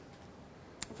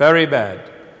 Very bad.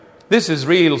 This is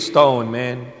real stone,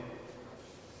 man.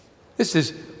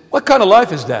 What kind of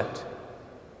life is that?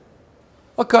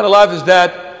 What kind of life is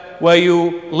that where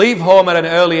you leave home at an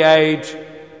early age,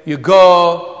 you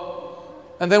go,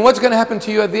 and then what's going to happen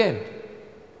to you at the end?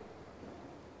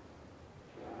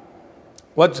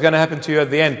 What's going to happen to you at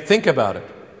the end? Think about it.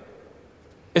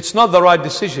 It's not the right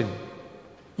decision.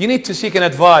 You need to seek an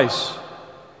advice.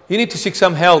 You need to seek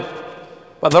some help,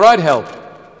 but the right help.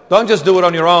 Don't just do it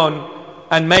on your own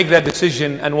and make that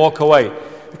decision and walk away.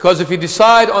 Because if you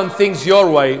decide on things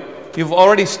your way, you've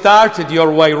already started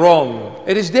your way wrong.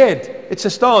 It is dead. It's a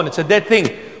stone. It's a dead thing.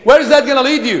 Where is that going to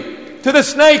lead you? To the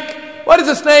snake. What does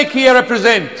the snake here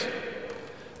represent?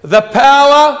 The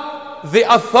power,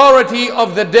 the authority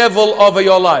of the devil over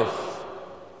your life.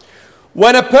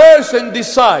 When a person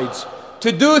decides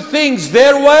to do things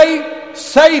their way,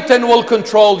 Satan will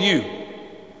control you.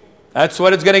 That's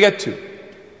what it's going to get to.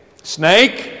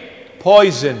 Snake,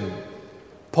 poison.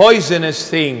 Poisonous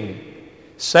thing.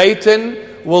 Satan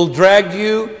will drag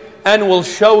you and will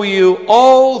show you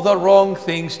all the wrong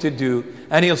things to do.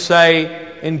 And he'll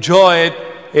say, enjoy it.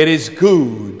 It is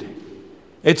good.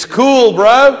 It's cool,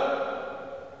 bro.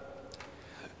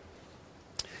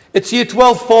 It's year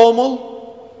 12 formal.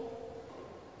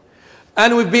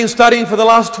 And we've been studying for the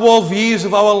last 12 years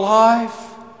of our life.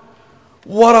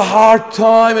 What a hard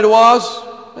time it was.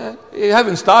 You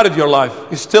haven't started your life.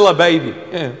 You're still a baby.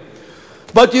 Yeah.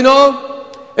 But you know,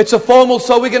 it's a formal,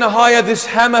 so we're going to hire this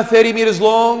hammer 30 meters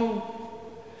long.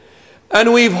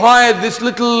 And we've hired this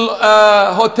little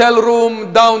hotel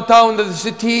room downtown the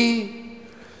city.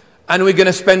 And we're going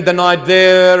to spend the night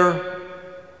there.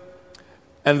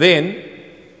 And then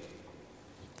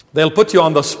they'll put you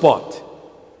on the spot.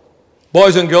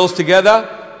 Boys and girls together,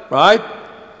 right?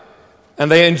 And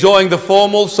they're enjoying the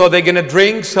formal, so they're going to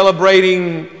drink,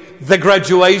 celebrating the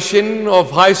graduation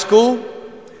of high school.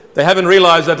 They haven't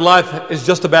realized that life is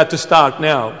just about to start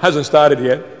now. Hasn't started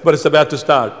yet, but it's about to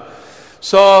start.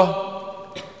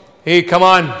 So, hey, come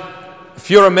on. If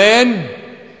you're a man,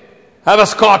 have a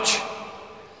scotch.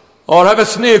 Or have a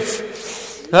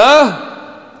sniff.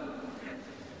 Huh?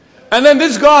 And then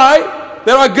this guy,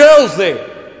 there are girls there.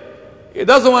 He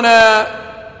doesn't want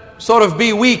to sort of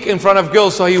be weak in front of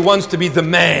girls, so he wants to be the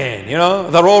man, you know,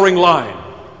 the roaring lion.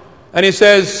 And he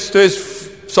says to his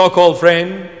so-called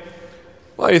friend,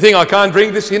 well, you think I can't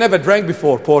drink this? He never drank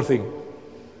before, poor thing.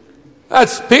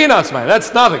 That's peanuts, man.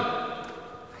 That's nothing.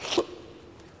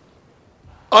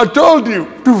 I told you.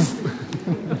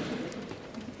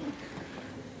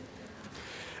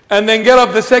 And then get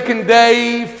up the second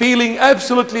day feeling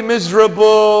absolutely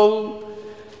miserable,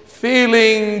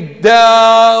 feeling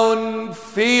down,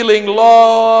 feeling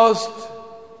lost.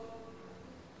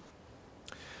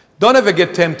 Don't ever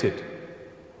get tempted.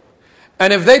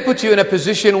 And if they put you in a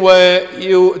position where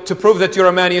to prove that you're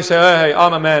a man, you say, hey,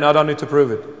 I'm a man, I don't need to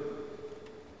prove it.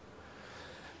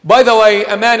 By the way,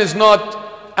 a man is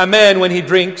not a man when he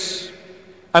drinks.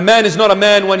 A man is not a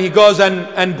man when he goes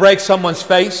and breaks someone's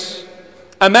face.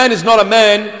 A man is not a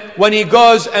man when he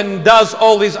goes and does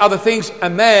all these other things. A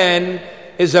man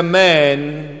is a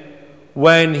man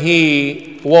when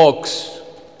he walks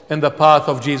in the path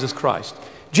of Jesus Christ.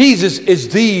 Jesus is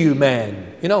the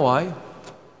man. You know why?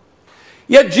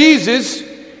 Yet Jesus,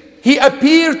 he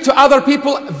appeared to other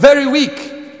people very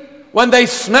weak. When they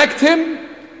smacked him,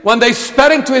 when they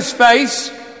spat into his face,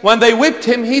 when they whipped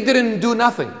him, he didn't do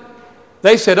nothing.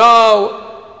 They said,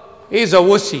 oh, he's a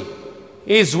wussy.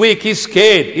 He's weak, he's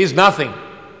scared, he's nothing.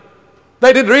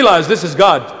 They didn't realize this is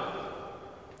God.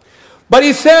 But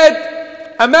he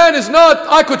said, a man is not,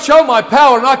 I could show my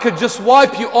power and I could just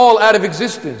wipe you all out of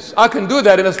existence. I can do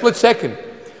that in a split second.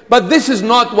 But this is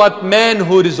not what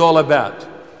manhood is all about.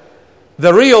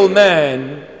 The real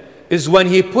man is when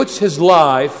he puts his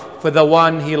life for the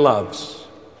one he loves.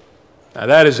 Now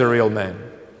that is a real man.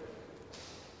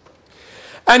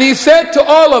 And he said to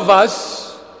all of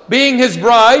us, being his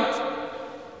bride,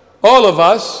 all of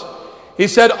us, he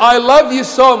said, I love you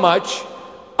so much,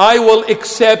 I will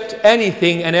accept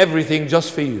anything and everything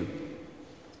just for you.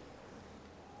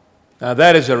 Now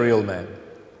that is a real man.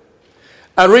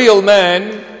 A real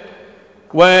man,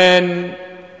 when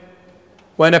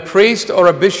a priest or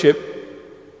a bishop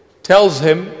tells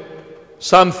him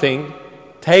something,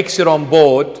 takes it on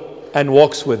board and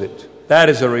walks with it. That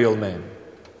is a real man.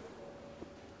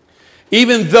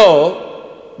 Even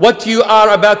though what you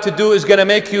are about to do is going to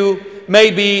make you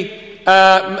maybe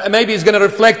it's going to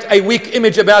reflect a weak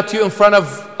image about you in front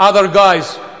of other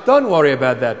guys. Don't worry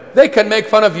about that. They can make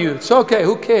fun of you. It's okay.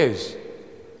 Who cares?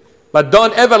 But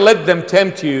don't ever let them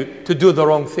tempt you to do the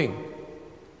wrong thing.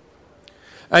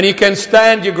 And you can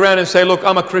stand your ground and say, look,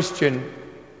 I'm a Christian.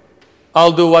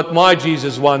 I'll do what my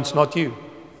Jesus wants, not you.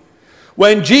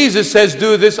 When Jesus says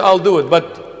do this, I'll do it.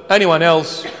 But anyone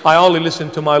else, I only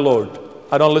listen to my Lord.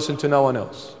 I don't listen to no one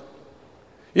else.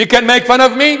 You can make fun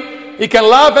of me. You can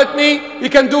laugh at me. You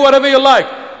can do whatever you like.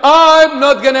 I'm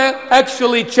not going to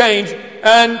actually change.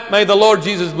 And may the Lord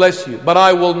Jesus bless you. But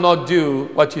I will not do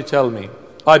what you tell me.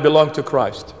 I belong to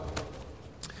Christ.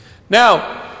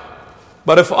 Now,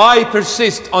 but if I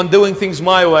persist on doing things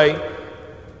my way,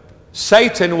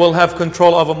 Satan will have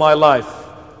control over my life.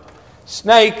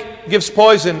 Snake gives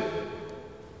poison,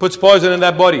 puts poison in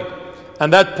that body.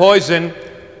 And that poison,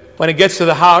 when it gets to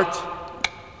the heart,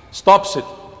 stops it.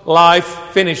 Life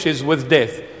finishes with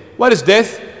death. What is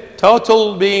death?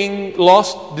 Total being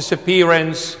lost,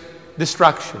 disappearance,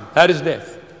 destruction. That is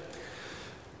death.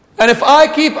 And if I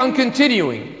keep on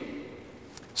continuing,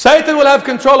 Satan will have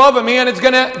control over me, and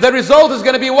the result is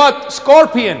gonna be what?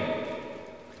 Scorpion.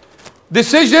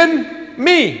 Decision,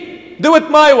 me. Do it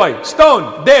my way.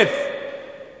 Stone, death.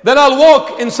 Then I'll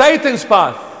walk in Satan's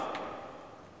path.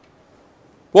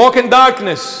 Walk in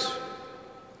darkness.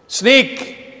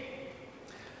 Sneak.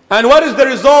 And what is the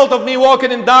result of me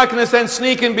walking in darkness and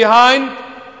sneaking behind?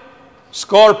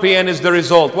 Scorpion is the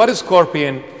result. What is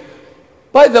scorpion?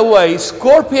 By the way,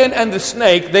 scorpion and the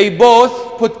snake, they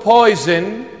both put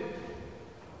poison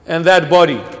in that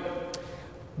body.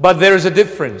 But there is a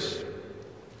difference.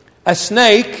 A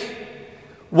snake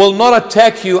will not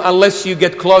attack you unless you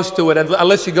get close to it,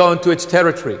 unless you go into its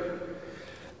territory.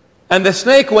 And the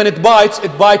snake, when it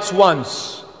bites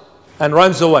once and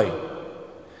runs away.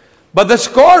 But the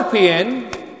scorpion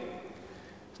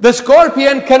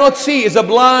cannot see, is a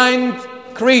blind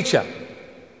creature.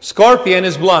 Scorpion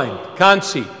is blind, can't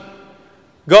see.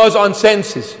 Goes on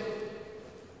senses.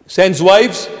 Sends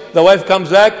waves, the wave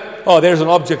comes back, oh, there's an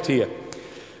object here.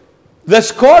 The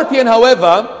scorpion,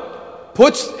 however,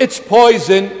 puts its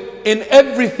poison in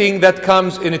everything that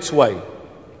comes in its way.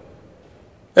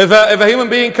 If a human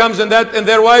being comes in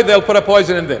their way, they'll put a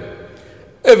poison in them.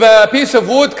 If a piece of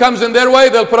wood comes in their way,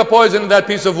 they'll put a poison in that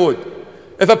piece of wood.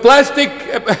 If a plastic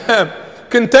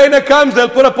container comes, they'll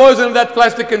put a poison in that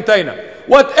plastic container.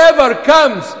 Whatever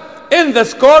comes in the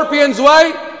scorpion's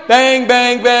way, bang,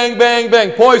 bang, bang, bang,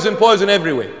 bang. Poison, poison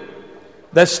everywhere.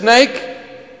 The snake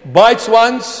bites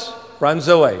once, runs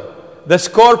away. The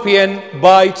scorpion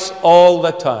bites all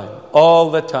the time, all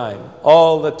the time,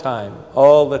 all the time,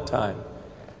 all the time.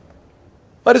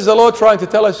 What is the Lord trying to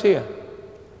tell us here?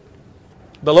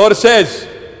 The Lord says,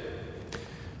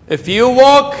 if you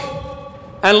walk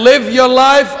and live your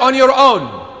life on your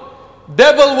own,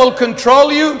 devil will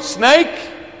control you, snake,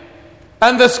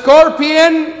 and the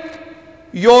scorpion,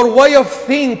 your way of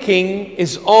thinking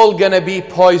is all going to be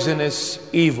poisonous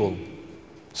evil.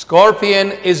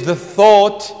 Scorpion is the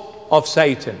thought of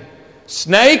Satan.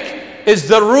 Snake is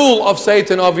the rule of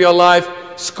Satan of your life.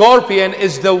 Scorpion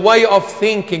is the way of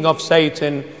thinking of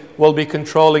Satan, will be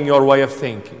controlling your way of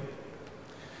thinking.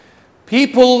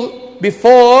 People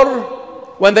before,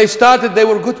 when they started, they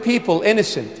were good people,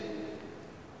 innocent.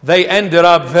 They ended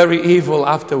up very evil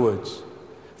afterwards.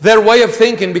 Their way of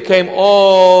thinking became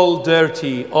all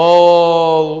dirty,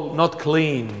 all not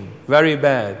clean, very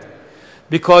bad.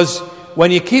 Because when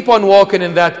you keep on walking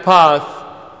in that path,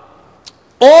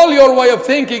 all your way of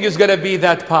thinking is going to be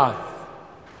that path.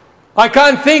 I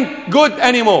can't think good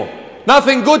anymore.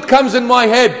 Nothing good comes in my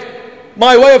head.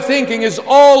 My way of thinking is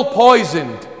all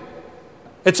poisoned.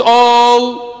 It's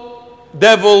all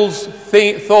devil's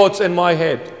thoughts in my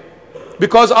head.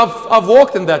 Because I've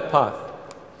walked in that path.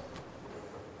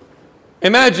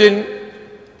 Imagine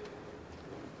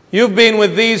you've been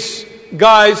with these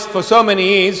guys for so many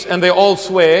years and they all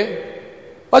swear.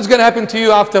 What's going to happen to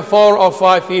you after 4 or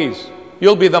 5 years?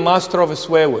 You'll be the master of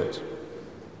swear words.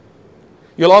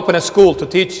 You'll open a school to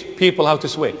teach people how to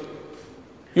swear.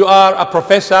 You are a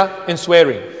professor in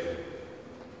swearing.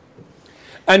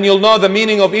 And you'll know the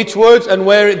meaning of each word and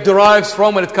where it derives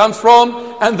from, where it comes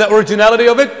from, and the originality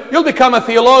of it. You'll become a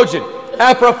theologian,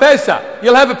 a professor.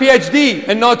 You'll have a PhD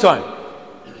in no time.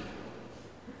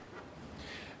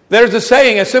 There's a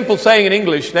saying, a simple saying in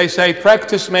English. They say,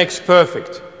 practice makes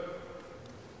perfect.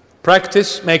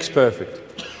 Practice makes perfect.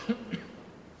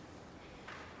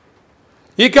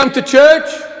 You come to church,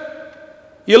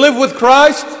 you live with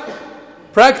Christ,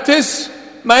 practice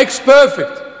makes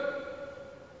perfect.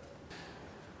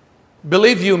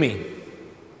 Believe you me,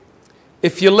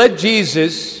 if you let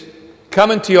Jesus come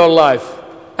into your life,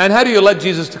 and how do you let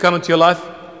Jesus to come into your life?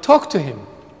 Talk to Him.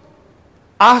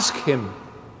 Ask Him.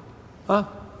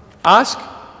 Ask,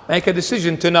 make a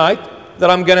decision tonight that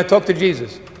I'm going to talk to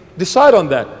Jesus. Decide on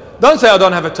that. Don't say I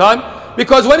don't have a time,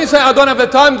 because when you say I don't have the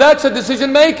time, that's a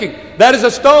decision making. That is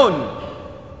a stone.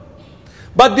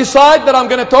 But decide that I'm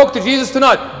going to talk to Jesus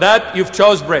tonight. That you've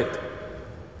chose bread.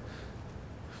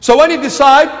 So when you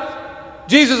decide,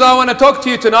 Jesus, I want to talk to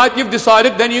you tonight, you've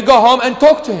decided, then you go home and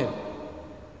talk to Him.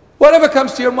 Whatever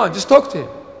comes to your mind, just talk to Him.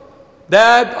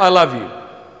 Dad, I love you.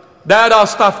 Dad, I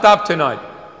stuffed up tonight.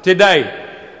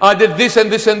 Today, I did this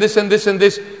and this and this and this and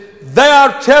this. They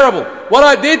are terrible. What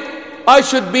I did, I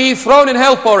should be thrown in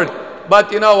hell for it.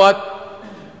 But you know what?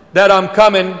 Dad, I'm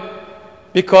coming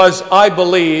because I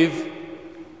believe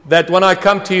that when I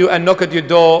come to you and knock at your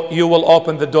door, you will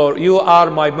open the door. You are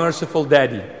my merciful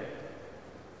daddy.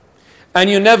 And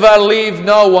you never leave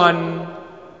no one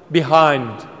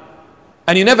behind.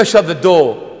 And you never shut the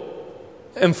door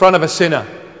in front of a sinner.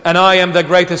 And I am the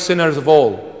greatest sinner of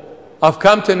all. I've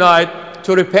come tonight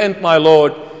to repent, my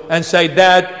Lord, and say,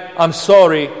 Dad, I'm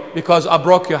sorry because I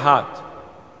broke your heart.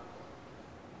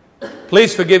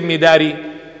 Please forgive me, Daddy.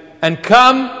 And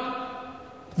come,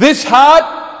 this heart,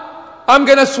 I'm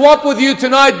going to swap with you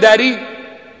tonight, Daddy.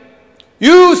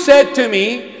 You said to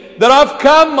me that I've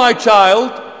come, my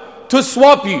child, to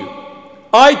swap you.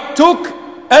 I took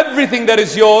everything that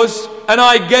is yours and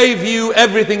I gave you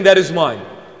everything that is mine.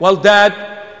 Well, Dad,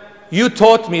 you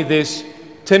taught me this.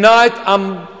 Tonight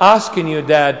I'm asking you,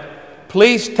 Dad,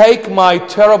 please take my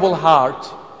terrible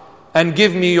heart and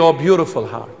give me your beautiful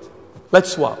heart.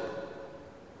 Let's swap.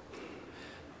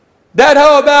 Dad,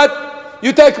 how about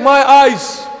you take my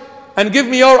eyes and give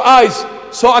me your eyes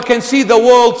so I can see the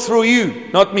world through you,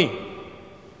 not me?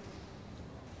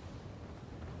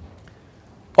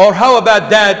 Or how about,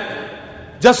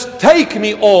 Dad, just take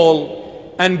me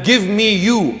all and give me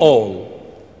you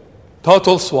all.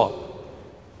 Total swap.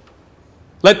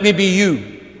 Let me be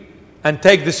you and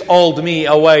take this old me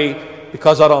away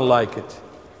because I don't like it.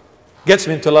 Gets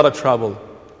me into a lot of trouble.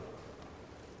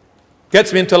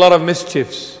 Gets me into a lot of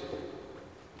mischiefs.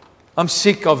 I'm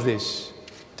sick of this.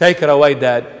 Take it away,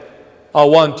 Dad. I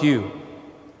want you.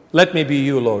 Let me be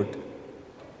you, Lord.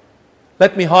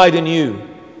 Let me hide in you.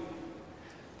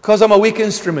 Because I'm a weak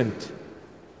instrument.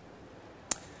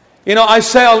 You know, I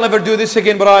say I'll never do this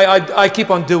again, but I keep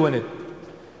on doing it.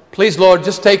 Please, Lord,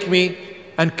 just take me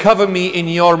and cover me in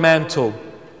your mantle.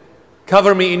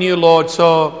 Cover me in you, Lord,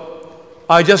 so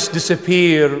I just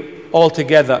disappear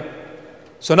altogether.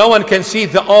 So no one can see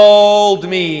the old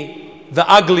me, the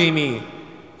ugly me.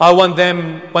 I want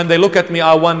them, when they look at me,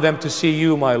 I want them to see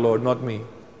you, my Lord, not me.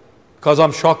 Because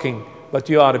I'm shocking, but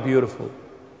you are beautiful.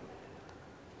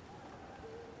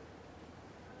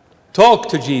 Talk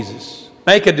to Jesus.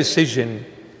 Make a decision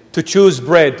to choose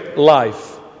bread,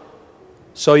 life,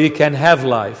 so you can have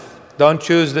life. Don't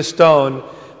choose the stone,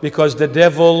 because the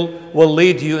devil will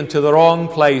lead you into the wrong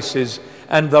places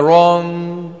and the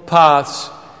wrong paths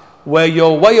where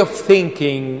your way of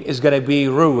thinking is going to be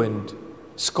ruined.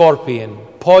 Scorpion,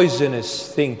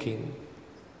 poisonous thinking.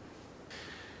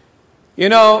 You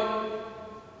know,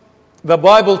 the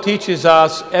Bible teaches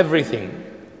us everything.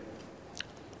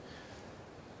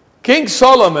 King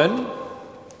Solomon,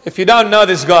 if you don't know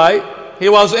this guy, he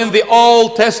was in the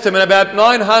Old Testament about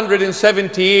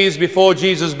 970 years before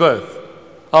Jesus' birth.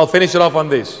 I'll finish it off on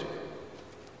this.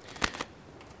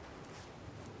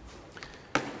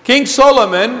 King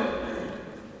Solomon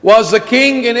was the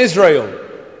king in Israel.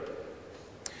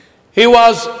 He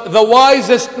was the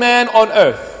wisest man on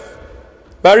earth.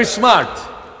 very smart.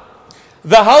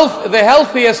 The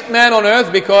healthiest man on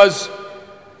earth because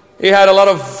he had a lot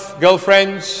of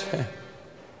girlfriends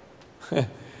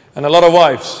and a lot of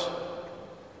wives.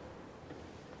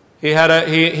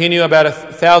 He knew about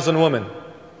 1,000 women.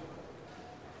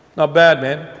 Not bad,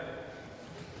 man.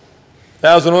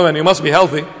 1,000 women, you must be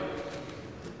healthy.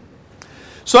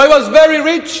 So he was very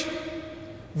rich,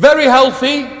 very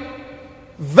healthy,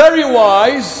 very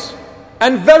wise,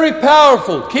 and very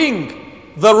powerful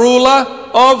king, the ruler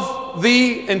of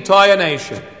the entire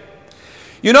nation.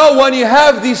 You know, when you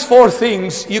have these four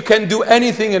things, you can do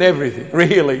anything and everything,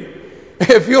 really.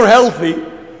 If you're healthy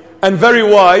and very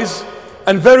wise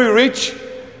and very rich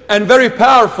and very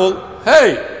powerful,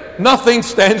 hey, nothing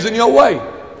stands in your way.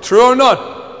 True or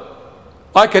not?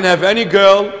 I can have any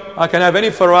girl, I can have any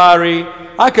Ferrari,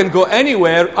 I can go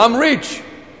anywhere, I'm rich.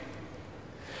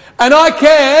 And I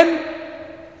can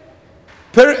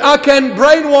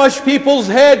brainwash people's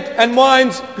head and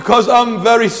minds because I'm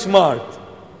very smart.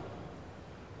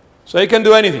 So he can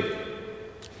do anything.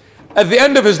 At the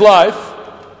end of his life,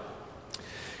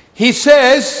 he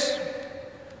says,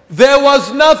 there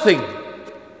was nothing.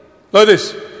 Look at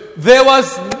this. There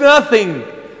was nothing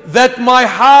that my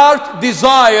heart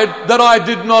desired that I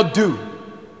did not do.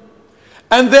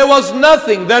 And there was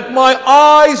nothing that my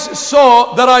eyes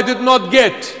saw that I did not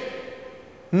get.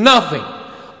 Nothing.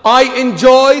 I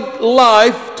enjoyed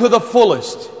life to the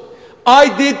fullest.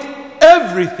 I did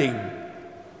everything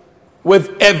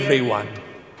with everyone.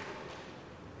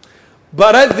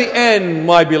 But at the end,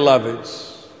 my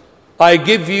beloveds, I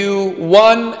give you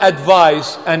one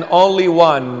advice and only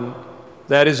one.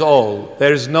 That is all.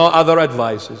 There is no other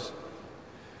advices.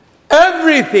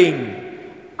 Everything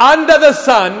under the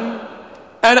sun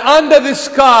and under the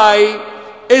sky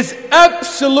is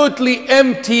absolutely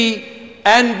empty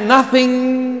and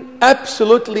nothing,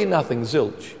 absolutely nothing,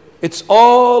 zilch. It's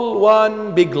all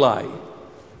one big lie.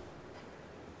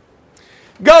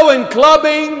 Going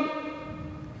clubbing,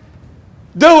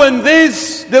 doing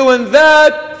this, doing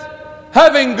that,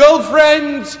 having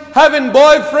girlfriends, having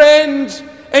boyfriends,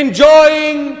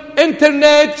 enjoying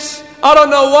internets, I don't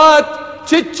know what,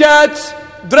 chit-chats,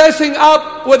 dressing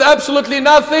up with absolutely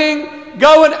nothing,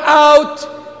 going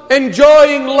out,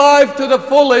 enjoying life to the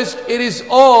fullest. It is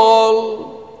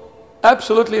all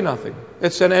absolutely nothing.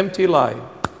 It's an empty lie.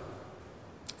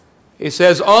 He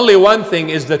says only one thing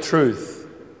is the truth.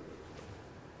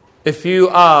 If you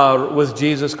are with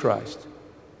Jesus Christ,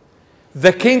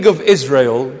 the King of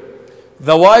Israel,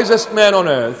 the wisest man on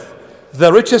earth,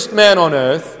 the richest man on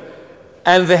earth,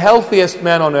 and the healthiest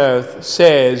man on earth,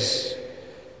 says,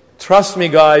 trust me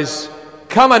guys,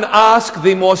 come and ask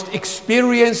the most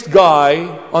experienced guy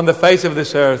on the face of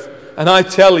this earth, and I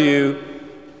tell you,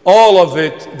 all of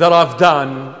it that I've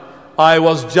done, I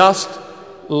was just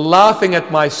laughing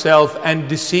at myself and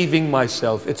deceiving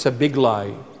myself. It's a big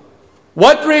lie.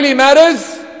 What really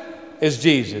matters is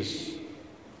Jesus.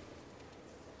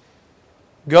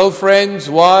 Girlfriends,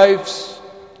 wives,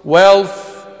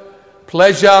 wealth,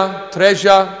 pleasure,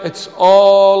 treasure, it's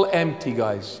all empty,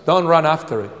 guys. Don't run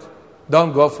after it.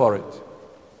 Don't go for it.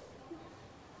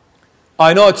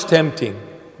 I know it's tempting,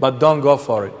 but don't go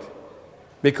for it.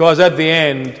 Because at the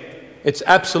end, it's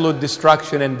absolute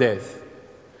destruction and death.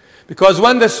 Because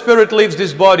when the spirit leaves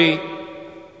this body,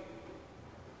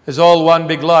 it's all one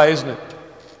big lie, isn't it?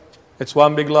 It's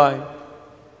one big lie.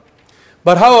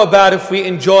 But how about if we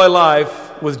enjoy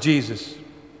life with Jesus?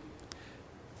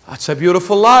 That's a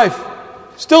beautiful life.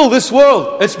 Still, this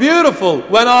world, it's beautiful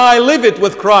when I live it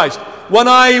with Christ. When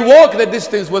I walk the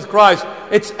distance with Christ,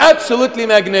 it's absolutely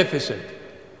magnificent.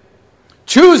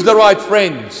 Choose the right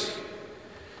friends.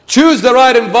 Choose the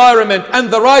right environment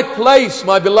and the right place,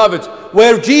 my beloveds,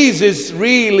 where Jesus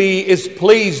really is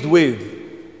pleased with.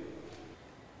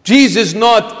 Jesus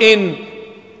not in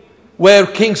where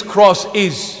King's Cross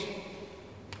is.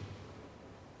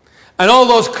 And all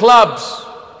those clubs.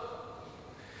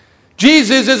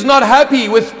 Jesus is not happy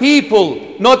with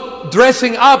people not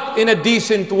dressing up in a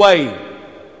decent way.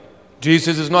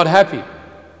 Jesus is not happy.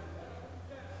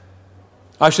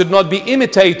 I should not be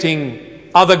imitating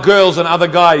other girls and other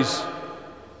guys.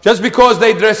 Just because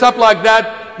they dress up like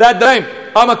that time.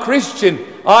 I'm a Christian.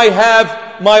 I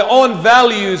have my own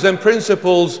values and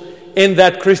principles in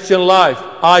that Christian life.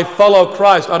 I follow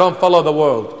Christ. I don't follow the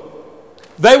world.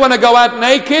 They want to go out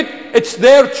naked. It's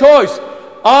their choice.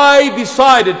 I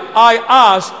decided,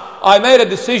 I made a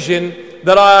decision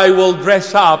that I will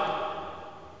dress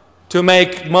up to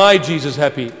make my Jesus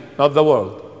happy, not the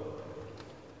world.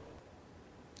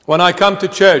 When I come to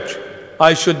church,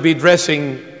 I should be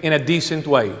dressing in a decent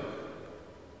way.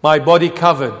 My body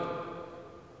covered.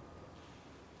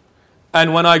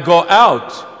 And when I go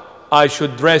out, I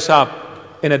should dress up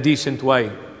in a decent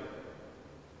way.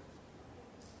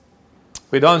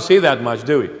 We don't see that much,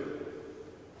 do we?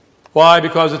 Why?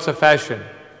 Because it's a fashion.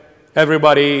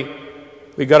 Everybody,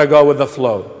 we got to go with the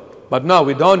flow. But no,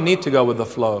 we don't need to go with the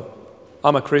flow.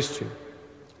 I'm a Christian.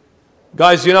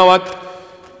 Guys, you know what?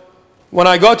 When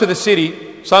I go to the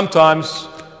city, sometimes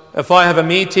if I have a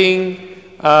meeting,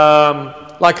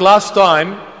 like last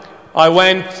time, I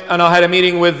went and I had a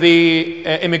meeting with the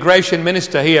immigration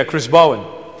minister here, Chris Bowen,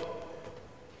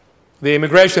 the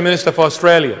immigration minister for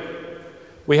Australia.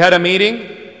 We had a meeting.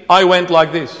 I went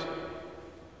like this.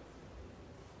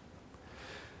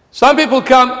 Some people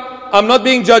come. I'm not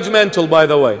being judgmental, by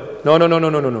the way. No.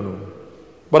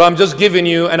 But I'm just giving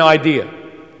you an idea.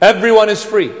 Everyone is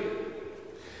free.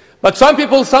 But some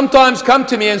people sometimes come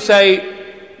to me and say,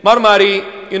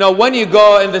 Marmari, when you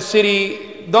go in the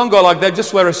city, don't go like that,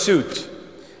 just wear a suit.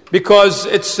 Because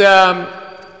it's, people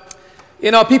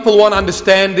won't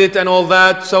understand it and all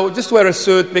that. So just wear a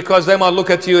suit, because they might look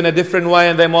at you in a different way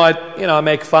and they might,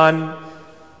 make fun.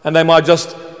 And they might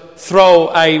just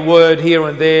throw a word here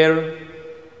and there.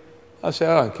 I say,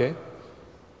 okay.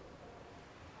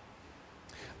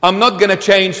 I'm not going to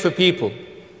change for people.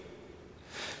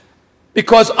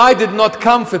 Because I did not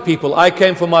come for people. I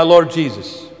came for my Lord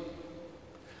Jesus.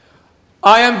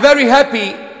 I am very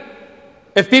happy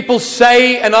if people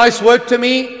say a nice word to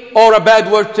me or a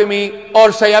bad word to me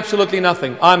or say absolutely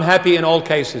nothing. I'm happy in all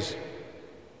cases.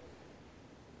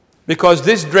 Because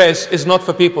this dress is not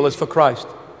for people, it's for Christ.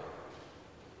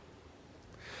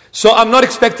 So I'm not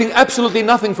expecting absolutely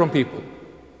nothing from people.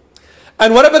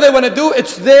 And whatever they want to do,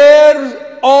 it's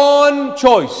their own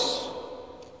choice.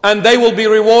 And they will be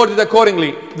rewarded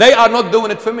accordingly. They are not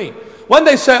doing it for me. When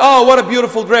they say, oh, what a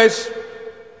beautiful dress,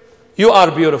 you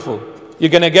are beautiful. You're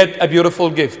going to get a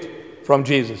beautiful gift from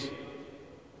Jesus.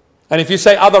 And if you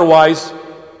say otherwise,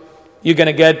 you're going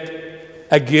to get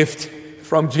a gift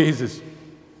from Jesus.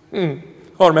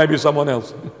 Or maybe someone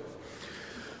else.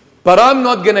 But I'm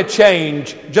not going to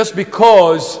change just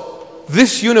because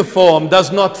this uniform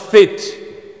does not fit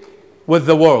with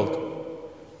the world.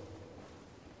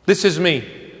 This is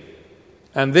me.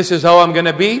 And this is how I'm going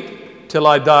to be till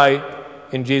I die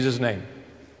in Jesus' name.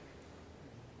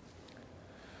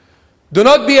 Do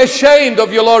not be ashamed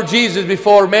of your Lord Jesus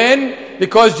before men,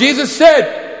 because Jesus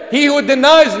said, he who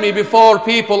denies me before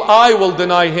people, I will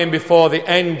deny him before the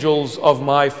angels of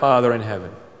my Father in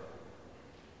heaven.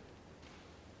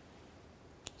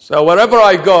 So wherever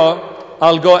I go,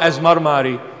 I'll go as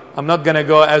Marmari. I'm not going to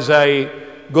go as a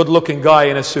good-looking guy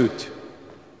in a suit.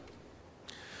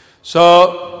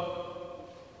 So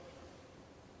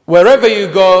wherever you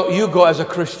go as a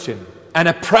Christian, and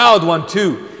a proud one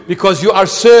too, because you are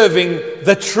serving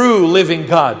the true living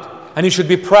God. And you should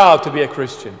be proud to be a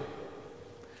Christian.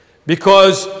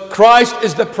 Because Christ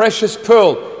is the precious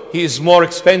pearl. He is more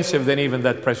expensive than even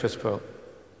that precious pearl.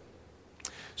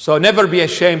 So never be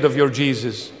ashamed of your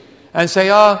Jesus. And say,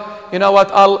 you know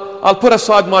what, I'll put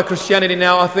aside my Christianity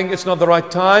now. I think it's not the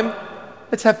right time.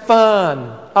 Let's have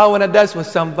fun. I want to dance with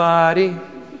somebody.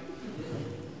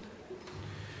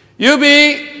 You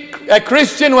be a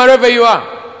Christian wherever you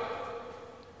are.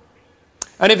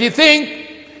 And if you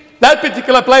think that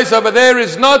particular place over there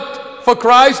is not for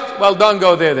Christ, well, don't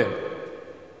go there then.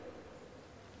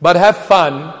 But have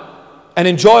fun and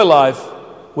enjoy life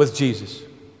with Jesus.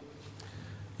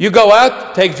 You go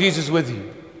out, take Jesus with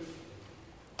you.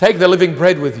 Take the living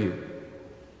bread with you.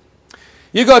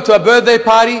 You go to a birthday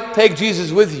party, take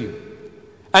Jesus with you.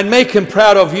 And make him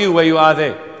proud of you where you are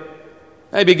there.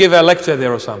 Maybe give a lecture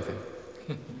there or something.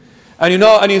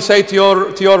 And you say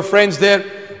to your friends there,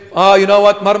 you know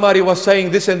what, Marmari was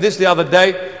saying this and this the other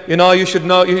day. You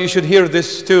should hear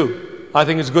this too. I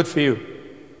think it's good for you.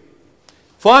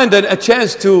 Find a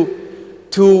chance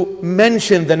to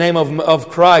mention the name of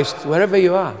Christ wherever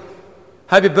you are.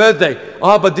 Happy birthday.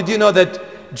 But did you know that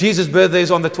Jesus' birthday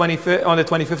is on the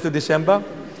 25th of December?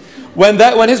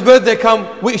 When his birthday comes,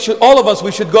 all of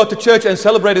us should go to church and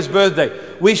celebrate his birthday.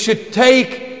 We should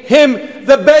take him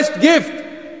the best gift,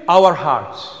 our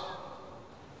hearts.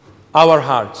 Our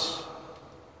hearts.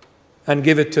 And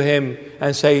give it to him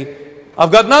and say,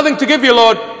 I've got nothing to give you,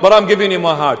 Lord, but I'm giving you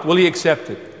my heart. Will he accept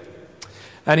it?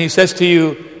 And he says to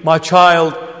you, my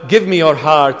child, give me your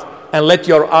heart and let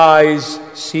your eyes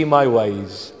see my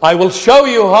ways. I will show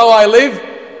you how I live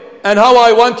and how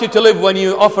I want you to live when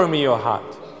you offer me your heart.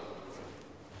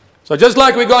 So just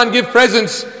like we go and give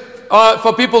presents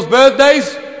for people's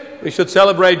birthdays, we should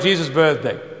celebrate Jesus'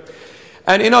 birthday.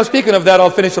 And speaking of that,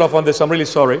 I'll finish it off on this. I'm really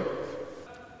sorry.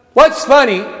 What's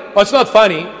funny, it's not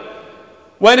funny,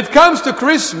 when it comes to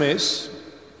Christmas,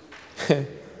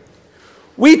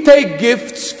 We take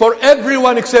gifts for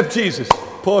everyone except Jesus.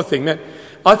 Poor thing, man.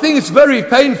 I think it's very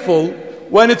painful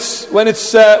when it's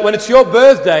your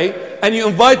birthday and you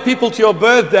invite people to your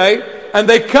birthday and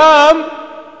they come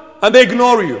and they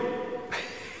ignore you.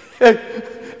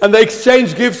 And they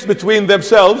exchange gifts between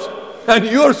themselves and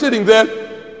you're sitting there.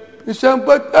 You say,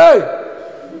 but hey,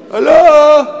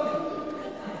 hello,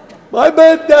 my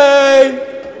birthday,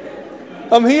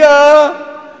 I'm here.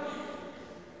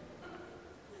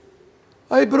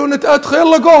 Hey, Bruno, go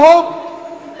home.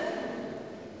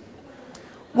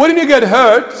 When you get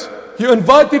hurt, you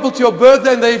invite people to your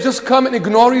birthday and they just come and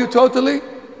ignore you totally.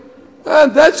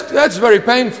 And that's very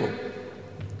painful.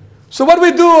 So what do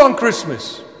we do on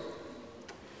Christmas?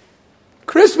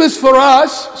 Christmas for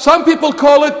us, some people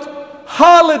call it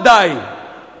holiday.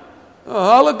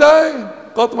 Holiday?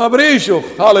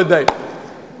 Holiday.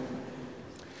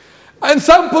 And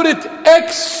some put it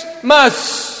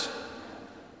Xmas.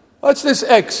 What's this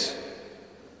X?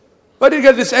 Where did you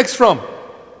get this X from?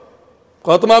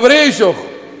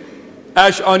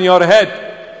 Ash on your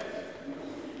head.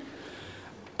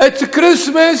 It's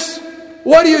Christmas.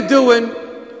 What are you doing?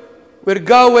 We're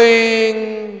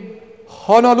going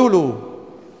Honolulu.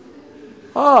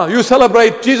 You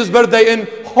celebrate Jesus' birthday in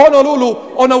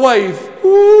Honolulu on a wave.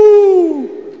 Woo!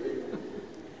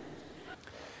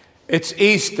 It's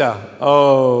Easter.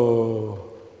 Oh.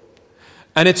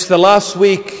 And it's the last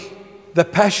week, the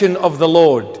Passion of the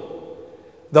Lord,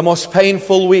 the most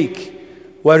painful week,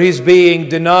 where He's being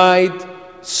denied,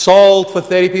 sold for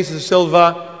 30 pieces of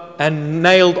silver, and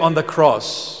nailed on the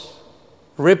cross,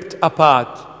 ripped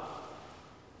apart.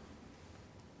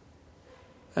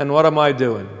 And what am I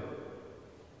doing?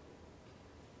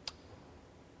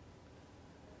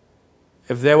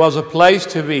 If there was a place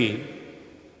to be,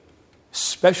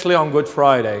 especially on Good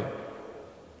Friday,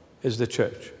 is the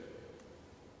church.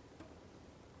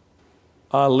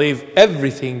 I'll leave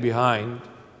everything behind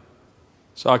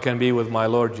so I can be with my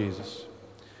Lord Jesus.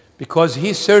 Because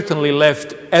He certainly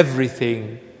left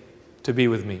everything to be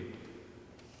with me.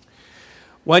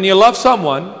 When you love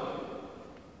someone,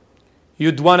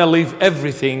 you'd want to leave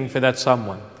everything for that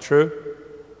someone. True?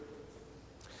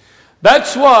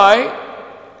 That's why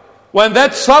when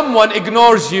that someone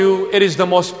ignores you, it is the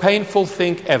most painful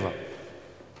thing ever.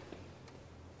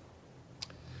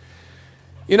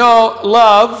 You know,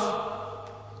 love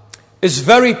is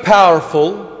very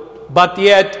powerful, but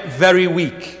yet very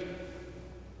weak.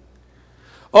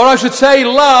 Or I should say,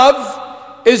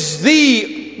 love is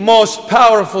the most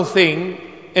powerful thing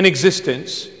in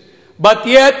existence, but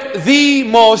yet the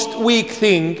most weak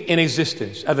thing in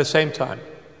existence at the same time.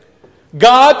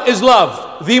 God is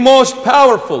love, the most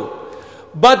powerful.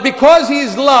 But because He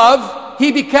is love,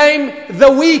 He became the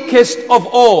weakest of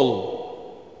all.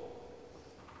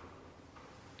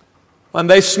 When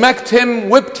they smacked Him,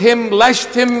 whipped Him,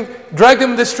 lashed Him, dragged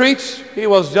Him in the streets, He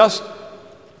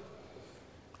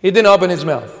didn't open His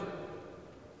mouth.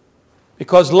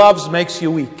 Because love makes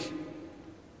you weak.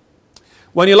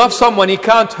 When you love someone, you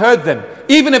can't hurt them.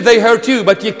 Even if they hurt you,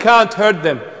 but you can't hurt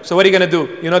them. So what are you going to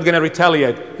do? You're not going to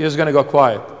retaliate. You're just going to go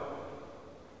quiet.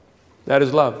 That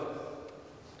is love.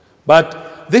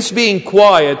 But this being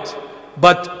quiet,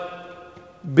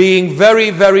 but being very,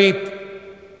 very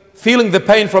feeling the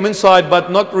pain from inside,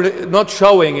 but not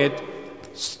showing it,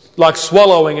 like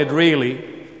swallowing it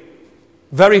really,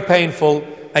 very painful,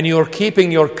 and you're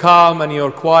keeping your calm and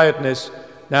your quietness.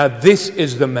 Now this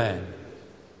is the man.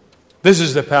 This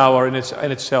is the power in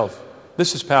itself.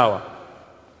 This is power.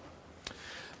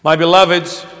 My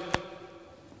beloveds,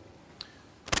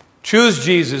 choose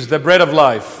Jesus, the bread of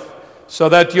life, so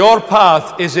that your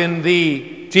path is in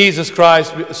the Jesus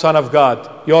Christ, Son of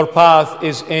God. Your path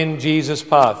is in Jesus'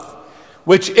 path,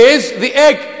 which is the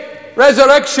egg,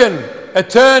 resurrection,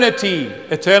 eternity,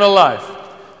 eternal life.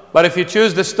 But if you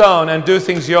choose the stone and do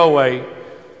things your way,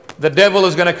 the devil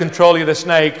is going to control you, the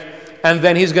snake, and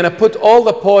then he's going to put all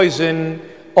the poison,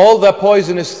 all the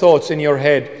poisonous thoughts in your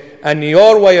head, and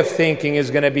your way of thinking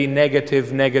is going to be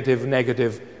negative, negative,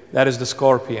 negative. That is the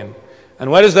scorpion.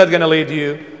 And where is that going to lead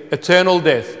you? Eternal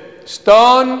death.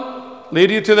 Stone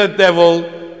lead you to the devil,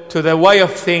 to the way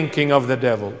of thinking of the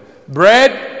devil.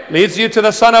 Bread leads you to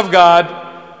the Son of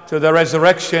God, to the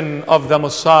resurrection of the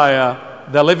Messiah,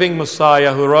 the living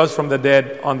Messiah who rose from the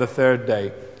dead on the third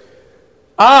day.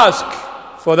 Ask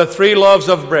for the 3 loaves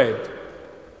of bread.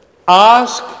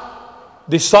 Ask,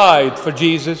 decide for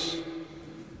Jesus.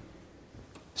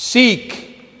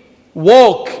 Seek,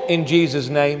 walk in Jesus'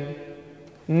 name.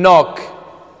 Knock,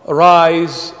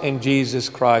 rise in Jesus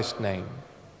Christ's name.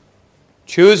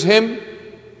 Choose Him,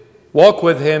 walk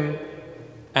with Him,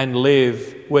 and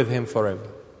live with Him forever.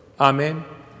 Amen.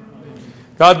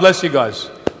 God bless you guys.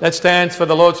 Let's stand for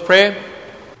the Lord's Prayer.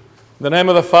 In the name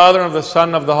of the Father, and of the Son,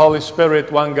 and of the Holy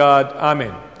Spirit, one God.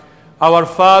 Amen. Our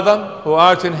Father, who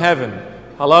art in heaven,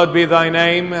 hallowed be thy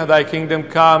name. Thy kingdom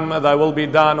come, thy will be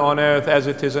done on earth as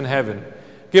it is in heaven.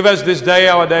 Give us this day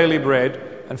our daily bread,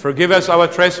 and forgive us our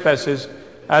trespasses,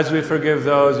 as we forgive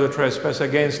those who trespass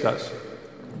against us.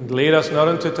 And lead us not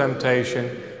into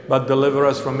temptation, but deliver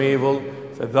us from evil.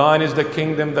 For thine is the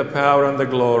kingdom, the power, and the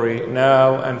glory,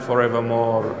 now and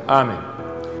forevermore. Amen.